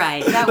 Yeah, you're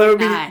right. That That would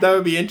would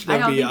not. be interesting. I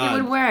don't think odd.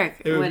 it would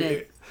work. It would be-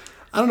 it?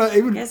 I don't know.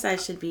 It would I guess I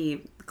should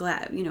be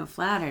glad,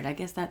 flattered. I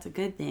guess that's a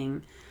good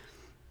thing.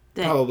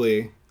 That-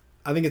 probably.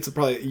 I think it's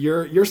probably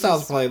your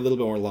style's probably a little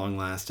bit more long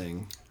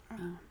lasting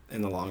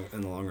in the long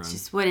run.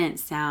 Just wouldn't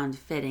sound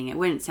fitting. It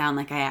wouldn't sound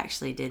like I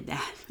actually did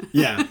that.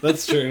 Yeah,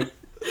 that's true.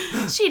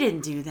 She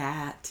didn't do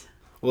that.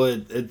 Well,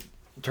 it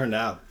turned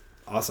out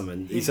awesome,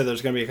 and you said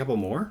there's going to be a couple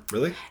more.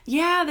 Really?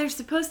 Yeah, there's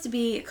supposed to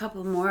be a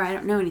couple more. I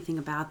don't know anything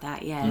about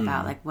that yet,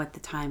 about like what the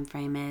time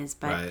frame is.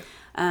 But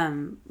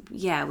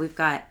yeah, we've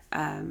got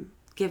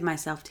 "Give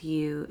Myself to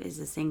You" is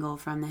a single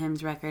from the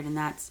Hymns record, and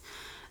that's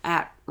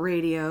at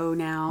radio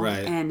now.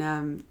 Right.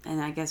 And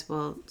I guess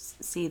we'll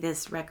see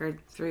this record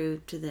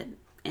through to the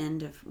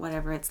end of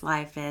whatever its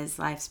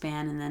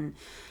lifespan,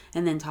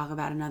 and then talk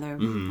about another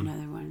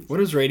one. What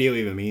does radio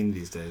even mean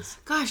these days?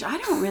 Gosh, I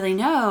don't really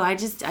know. I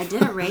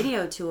did a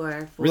radio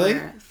tour for Really?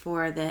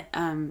 for the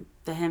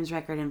Hymns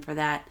record and for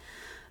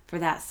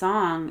that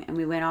song, and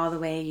we went all the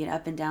way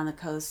up and down the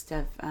coast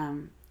of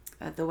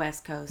the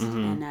West Coast,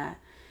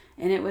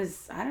 and it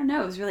was, I don't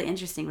know, it was really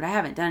interesting. But I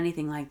haven't done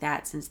anything like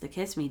that since the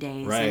Kiss Me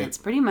days, Right. and it's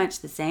pretty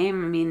much the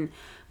same. I mean,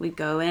 we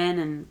go in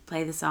and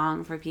play the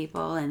song for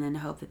people, and then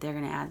hope that they're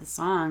going to add the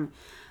song.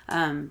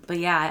 But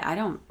yeah, I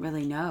don't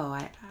really know.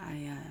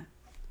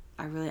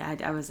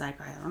 I was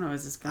like, I don't know,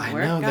 is this gonna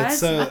work, I know, guys?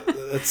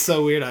 that's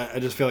so weird. I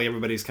just feel like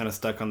everybody's kind of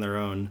stuck on their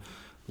own.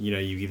 You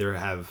either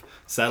have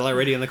satellite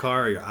radio in the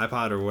car or your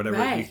iPod or whatever.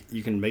 Right.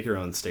 You can make your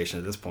own station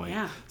at this point.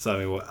 Yeah. So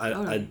I mean,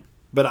 Totally.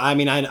 but I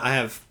mean, I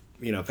have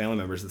family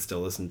members that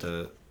still listen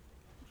to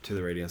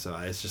the radio. So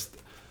it's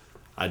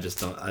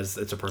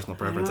a personal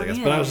preference, I guess.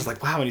 But I was just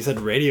like, wow, when you said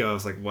radio, I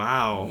was like,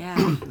 wow.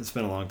 Yeah. It's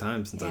been a long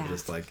time since I've Yeah.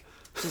 just like.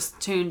 Just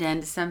tuned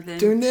into something.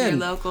 Tuned in.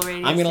 Your local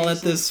radio I'm gonna let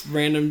station. this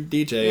random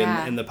DJ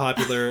Yeah. in the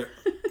popular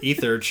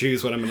ether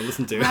choose what I'm gonna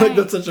listen to. Right. Like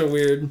that's such a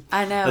weird.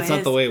 I know, That's it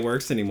not the is. way it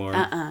works anymore.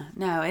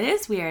 No, it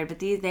is weird, but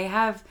they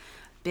have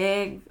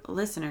big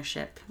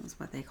listenership, is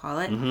what they call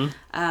it.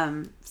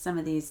 Mm-hmm. Some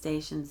of these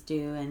stations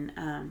do, and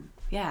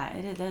yeah,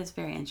 that is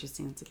very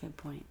interesting. It's a good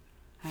point.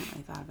 I hadn't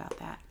really thought about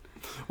that.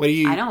 What do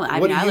you?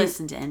 I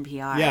listen to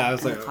NPR. Yeah, I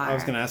was in the like, car, I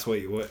was gonna ask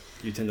what you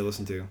tend to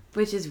listen to.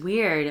 which is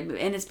weird,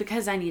 and it's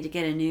because I need to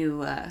get a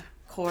new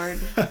cord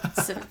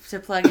to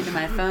plug into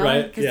my phone,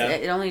 Right, because yeah.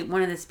 it only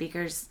one of the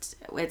speakers,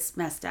 it's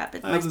messed up.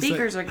 My have the same-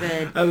 speakers are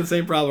good. I have the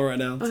same problem right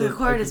now. But so the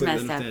cord I is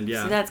completely messed up, understand,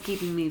 Yeah. so that's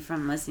keeping me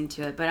from listening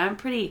to it. But I'm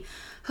pretty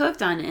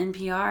hooked on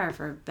NPR,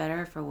 for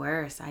better or for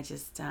worse. I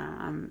just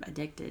I'm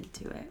addicted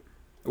to it.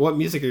 What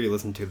music are you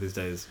listening to these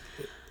days?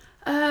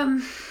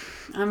 I'm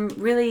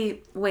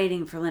really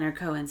waiting for Leonard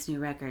Cohen's new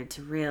record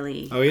to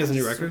really. Oh, he has a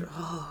new record?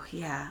 Oh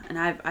yeah, and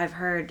I've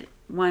heard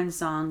one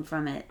song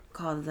from it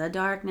called "The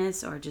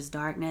Darkness" or just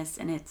 "Darkness,"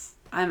 and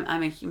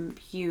I'm a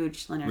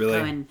huge Leonard Really?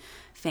 Cohen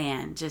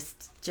fan,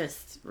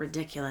 just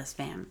ridiculous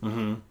fan.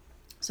 Mm-hmm.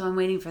 So I'm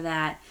waiting for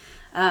that.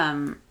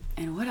 And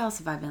what else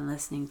have I been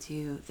listening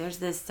to? There's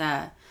this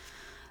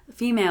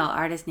female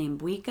artist named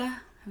Buika.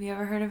 Have you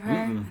ever heard of her?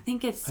 Mm-mm. I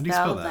think it's How do you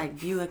spell spelled that? like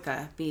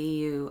Buika,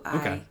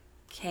 Buika.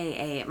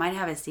 It might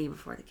have a C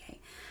before the K,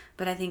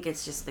 but I think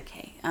it's just the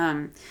K.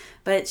 But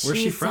Where's she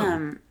she's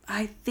from?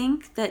 I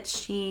think that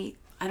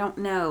I don't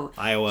know.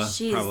 Iowa,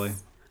 She's, probably.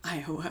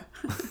 Iowa.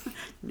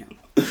 No.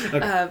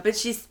 But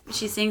she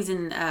sings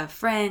in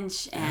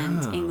French and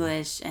Oh.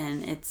 English,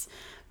 and it's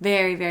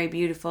very, very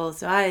beautiful.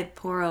 So I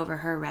pour over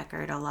her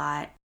record a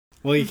lot.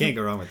 Well, you can't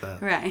go wrong with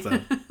that. Right.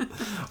 So.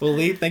 Well,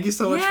 Lee, thank you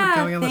so much for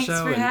coming on the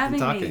show for and having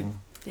talking. me.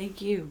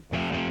 Thank you.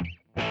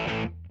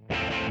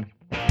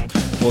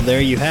 Well,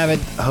 there you have it.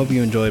 I hope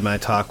you enjoyed my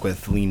talk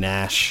with Lee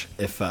Nash.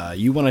 If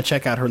you want to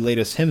check out her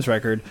latest Hymns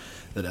record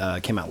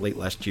that came out late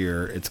last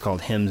year, it's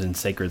called Hymns and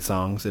Sacred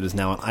Songs. It is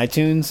now on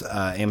iTunes,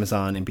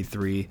 Amazon,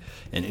 MP3,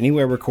 and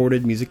anywhere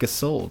recorded music is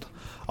sold.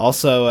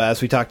 Also,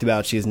 as we talked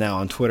about, she is now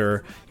on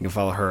Twitter. You can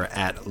follow her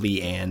at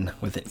Leanne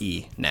with an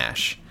E,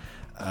 Nash.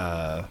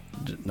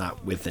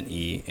 Not with an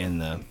E in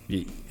the,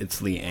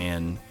 it's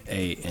Leanne,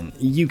 A, and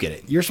you get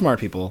it. You're smart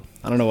people.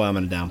 I don't know why I'm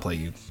going to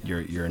downplay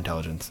your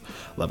intelligence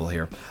level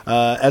here.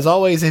 As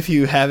always, if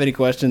you have any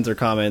questions or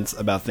comments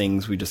about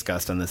things we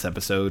discussed on this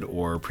episode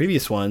or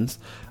previous ones,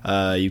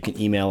 you can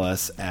email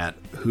us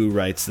at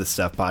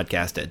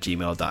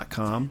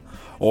whowritesthisstuffpodcast@gmail.com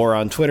or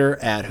on Twitter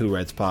at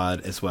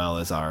whowritespod, as well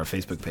as our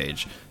Facebook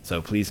page.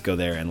 So please go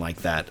there and like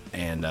that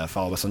and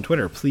follow us on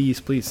Twitter.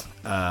 Please.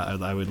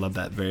 I would love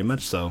that very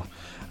much so.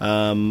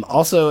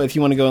 Also, if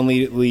you want to go and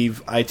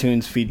leave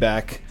iTunes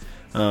feedback,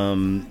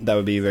 that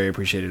would be very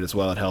appreciated as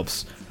well. It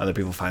helps other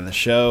people find the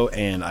show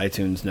and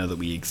iTunes know that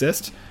we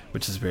exist,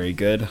 which is very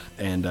good.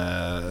 And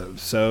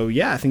so,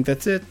 yeah, I think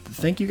that's it.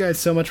 Thank you guys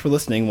so much for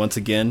listening once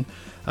again.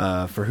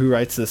 For Who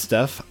Writes This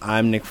Stuff,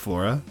 I'm Nick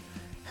Flora.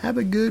 Have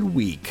a good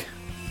week.